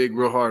have to dig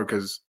real hard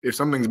because if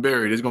something's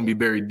buried, it's going to be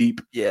buried deep.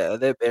 Yeah,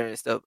 they're burying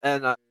stuff.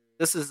 And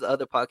this is the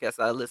other podcast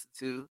I listen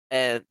to.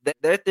 And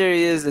their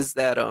theory is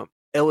that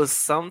it was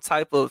some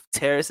type of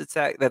terrorist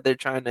attack that they're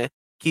trying to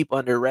keep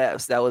under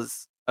wraps that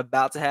was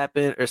about to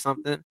happen or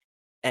something.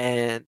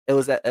 And it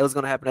was going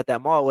to happen at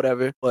that mall or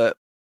whatever. But,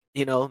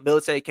 you know,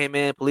 military came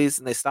in, police,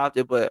 and they stopped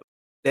it. But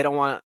they don't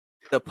want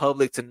the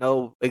public to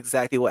know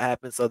exactly what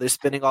happened. So they're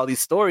spinning all these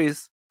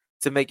stories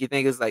to make you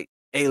think it's like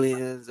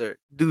aliens or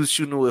dudes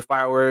shooting with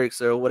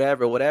fireworks or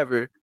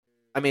whatever.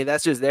 I mean,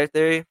 that's just their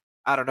theory.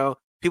 I don't know.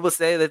 People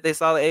say that they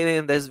saw the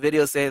alien. There's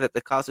videos saying that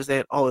the cops are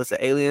saying, oh, it's an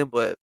alien,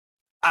 but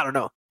I don't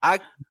know. I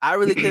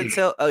really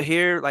couldn't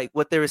hear like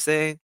what they were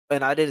saying,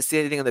 and I didn't see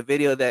anything in the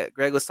video that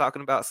Greg was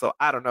talking about, so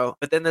I don't know.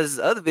 But then there's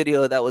this other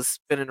video that was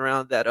spinning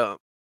around that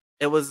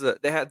it was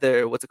they had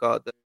their what's it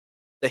called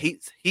the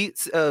heat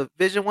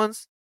vision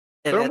ones,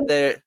 and Thermal? that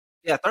they're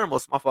yeah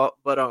thermals, my fault.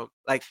 But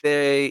like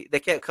they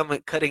kept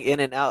cutting in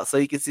and out, so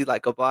you can see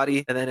like a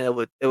body, and then it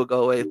would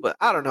go away. But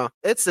I don't know.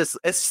 It's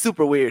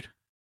super weird.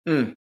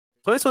 Mm.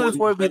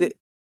 2024 would be the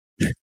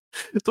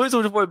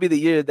 2024 would be the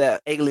year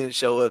that aliens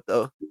show up,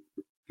 though.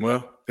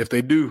 Well, if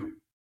they do,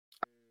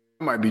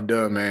 I might be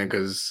done, man,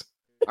 because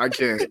I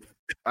can't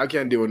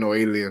deal with no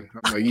alien.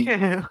 I'm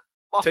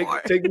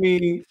like, take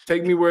me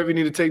wherever you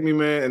need to take me,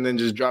 man, and then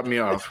just drop me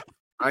off.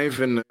 I ain't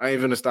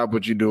finna stop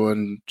what you're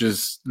doing.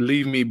 Just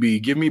leave me be.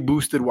 Give me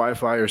boosted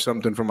Wi-Fi or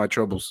something for my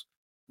troubles.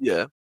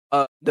 Yeah.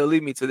 They'll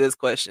lead me to this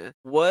question.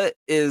 What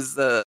do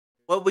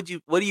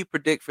you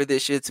predict for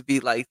this year to be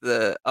like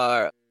the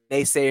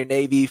naysayer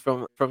Navy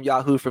from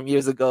Yahoo from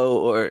years ago,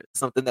 or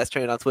something that's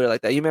trending on Twitter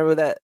like that? You remember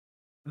that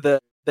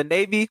the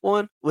Navy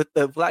one with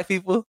the black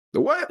people? The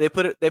what? They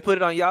put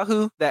it on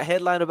Yahoo, that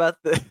headline about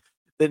the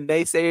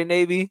naysayer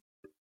Navy.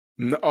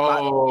 No,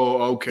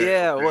 oh, okay.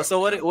 Yeah. Okay, Well,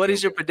 so okay, what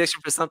is your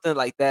prediction for something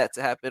like that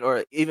to happen,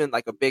 or even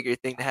like a bigger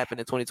thing to happen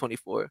in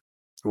 2024?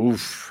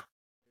 Oof.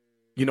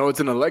 It's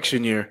an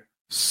election year,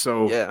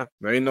 so Yeah.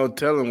 there ain't no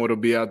telling what'll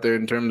be out there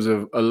in terms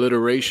of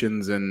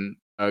alliterations and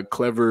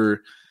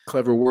clever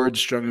words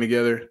strung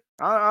together.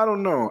 I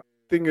don't know.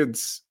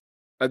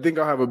 I think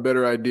I'll have a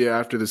better idea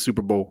after the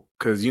Super Bowl,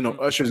 because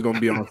Usher's gonna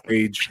be on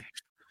stage.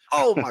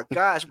 Oh my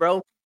gosh,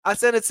 bro! I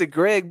sent it to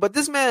Greg, but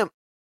this man,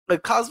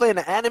 like cosplaying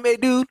an anime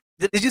dude.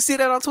 Did you see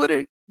that on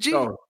Twitter? Gee.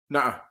 Oh,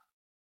 nah.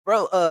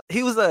 Bro,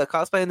 he was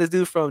cosplaying this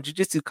dude from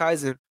Jujutsu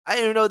Kaisen. I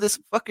didn't even know this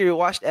fucker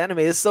watched anime.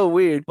 It's so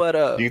weird. But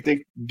do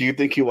you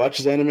think he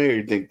watches anime, or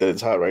you think that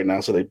it's hot right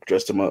now, so they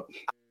dressed him up?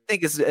 I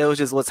think it was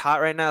just what's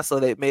hot right now, so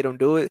they made him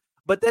do it.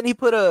 But then he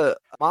put a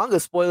manga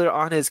spoiler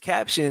on his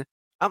caption.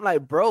 I'm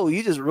like, bro,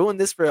 you just ruined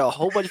this for a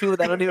whole bunch of people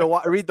that don't even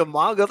read the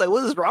manga. I was like,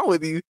 what is wrong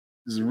with you?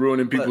 This is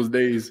ruining people's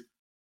days.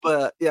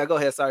 But yeah, go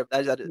ahead. Sorry,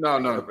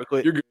 no,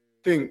 you're good.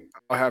 I think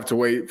I'll have to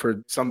wait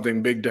for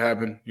something big to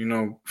happen.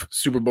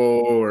 Super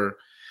Bowl or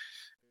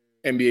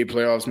NBA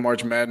playoffs,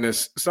 March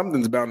Madness.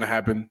 Something's bound to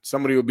happen.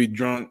 Somebody will be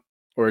drunk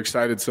or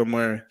excited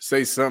somewhere,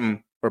 say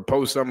something or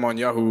post something on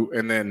Yahoo,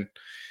 and then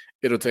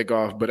it'll take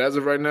off. But as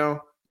of right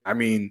now, I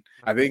mean,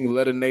 I think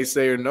let a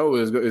naysayer know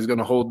is going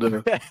to hold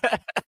the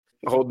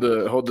hold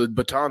the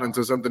baton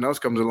until something else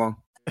comes along.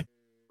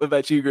 What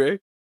about you, Greg?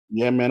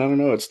 Yeah, man, I don't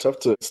know. It's tough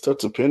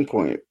to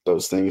pinpoint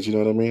those things. You know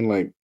what I mean?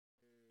 Like,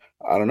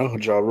 I don't know.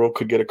 Ja Rule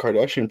could get a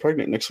Kardashian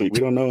pregnant next week. We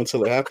don't know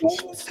until it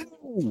happens.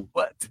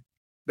 What?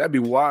 That'd be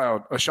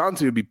wild.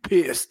 Ashanti would be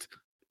pissed.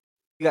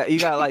 You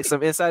got like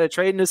some insider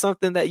trading or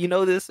something that you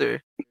know this,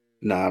 or?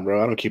 Nah,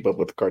 bro. I don't keep up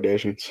with the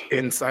Kardashians.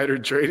 Insider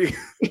trading.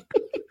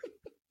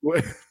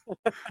 What?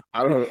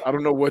 I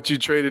don't know what you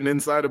trade in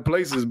insider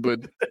places,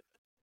 but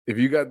if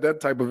you got that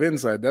type of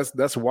insight,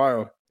 that's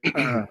wild.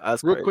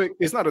 That's real crazy. Quick,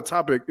 it's not a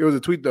topic. It was a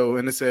tweet though,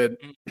 and it said,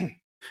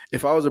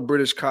 if I was a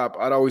British cop,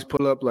 I'd always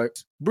pull up like,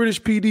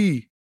 British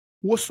PD,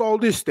 what's all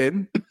this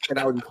then? And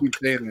I would just keep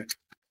saying it.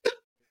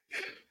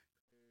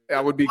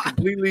 I would be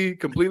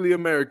completely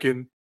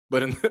American,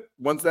 but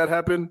once that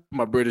happened,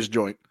 my British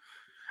joint.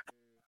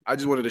 I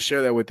just wanted to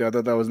share that with you. I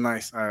thought that was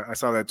nice. I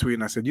saw that tweet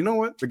and I said, you know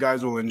what? The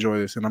guys will enjoy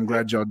this, and I'm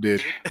glad y'all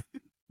did.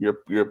 You're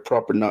a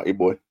proper naughty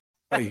boy.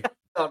 Hey,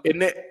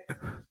 isn't it?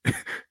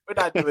 We're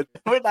not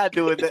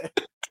doing that.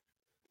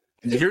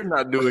 You're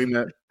not doing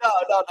that.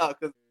 No.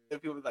 Because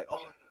people be like,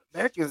 oh,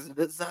 Americans,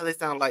 this is how they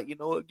sound like. You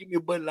know what? Give me a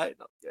Bud Light.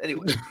 No.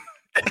 Anyway.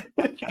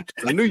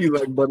 I knew you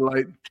liked Bud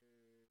Light.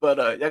 But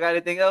y'all got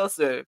anything else?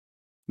 Or?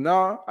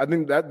 No, I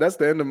think that's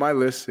the end of my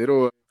list.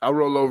 I'll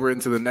roll over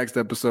into the next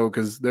episode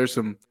because there's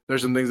some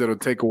things that'll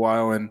take a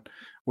while, and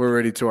we're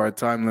already to our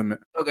time limit.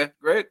 Okay,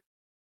 great.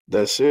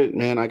 That's it,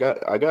 man. I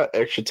got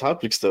extra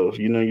topics though.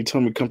 You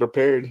told me come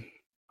prepared.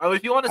 Oh,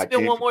 if you want to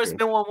spin one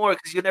more,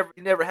 because you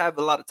never have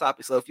a lot of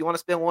topics. So if you want to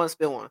spin one,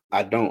 spin one.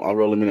 I don't. I'll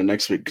roll them in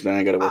next week because I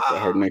ain't got to work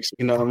that hard next week.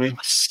 You know what I mean?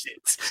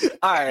 Shit.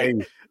 All right.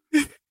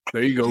 Hey,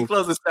 there you go.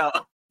 Close this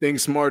out. Think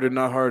smarter,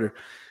 not harder.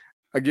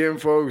 Again,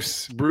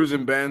 folks, Brews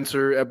and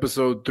Banter,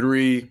 episode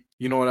 3.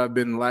 You know what I've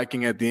been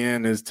lacking at the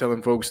end is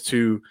telling folks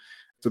to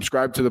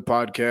subscribe to the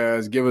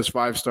podcast, give us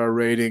 5-star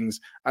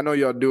ratings. I know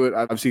y'all do it.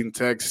 I've seen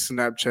texts,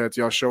 Snapchats,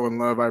 y'all showing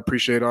love. I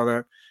appreciate all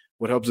that.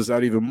 What helps us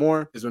out even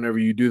more is whenever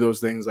you do those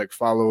things like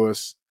follow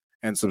us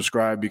and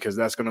subscribe, because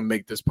that's going to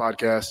make this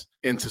podcast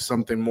into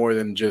something more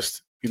than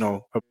just, a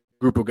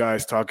group of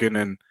guys talking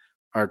and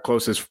our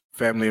closest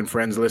family and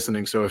friends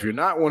listening. So if you're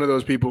not one of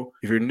those people,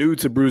 if you're new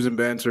to Brews and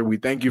Banter, we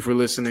thank you for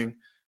listening.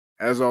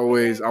 As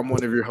always, I'm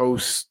one of your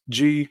hosts,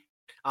 G.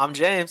 I'm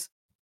James.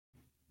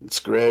 It's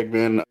Greg,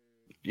 man.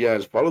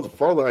 Yes, follow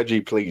the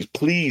IG, please.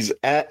 Please,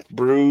 at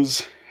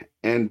Brews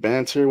and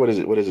Banter. What is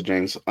it,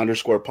 James?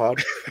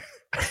 _pod.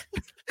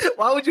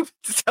 Why would you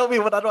tell me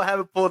when I don't have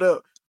it pulled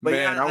up? But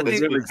man, yeah, I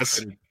was really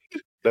excited.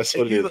 That's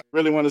what it is. I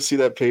really want to see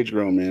that page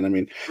grow, man. I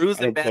mean, Bruce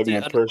I and don't plug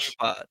Banter my purse.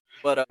 pod.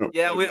 But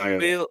yeah,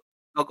 we'll.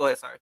 Oh, go ahead.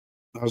 Sorry.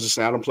 I was just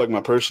saying I don't plug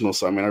my personal,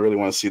 so I mean, I really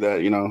want to see that,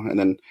 and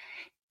then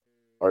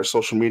our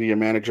social media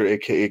manager,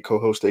 aka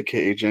co-host,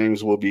 aka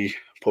James, will be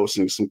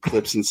posting some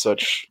clips and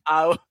such.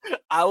 I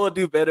will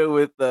do better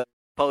with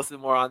posting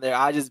more on there.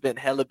 I just been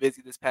hella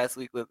busy this past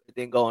week with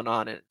everything going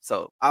on, and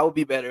so I will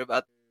be better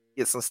about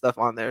get some stuff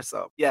on there.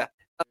 So yeah,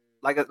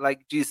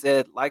 like G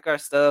said, like our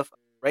stuff,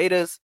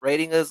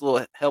 rating us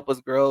will help us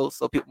grow,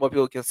 so more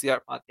people can see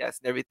our podcast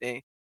and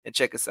everything and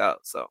check us out.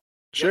 So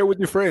share with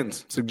your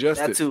friends, suggest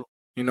that it. too.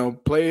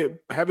 Play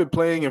it, have it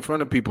playing in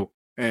front of people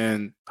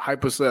and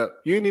hype us up.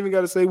 You ain't even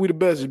got to say we the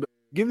best.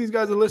 Give these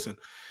guys a listen,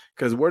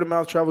 because word of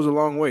mouth travels a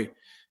long way.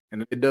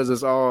 And it does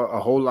us all a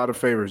whole lot of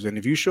favors. And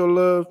if you show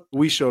love,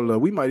 we show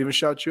love. We might even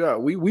shout you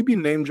out. We be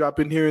name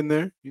dropping here and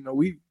there.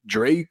 We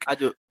Drake, I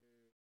do.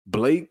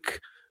 Blake,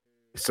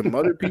 some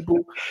other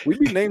people. We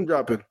be name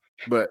dropping.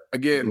 But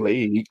again,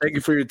 thank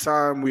you for your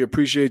time. We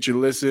appreciate your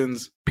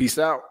listens. Peace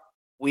out.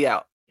 We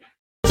out.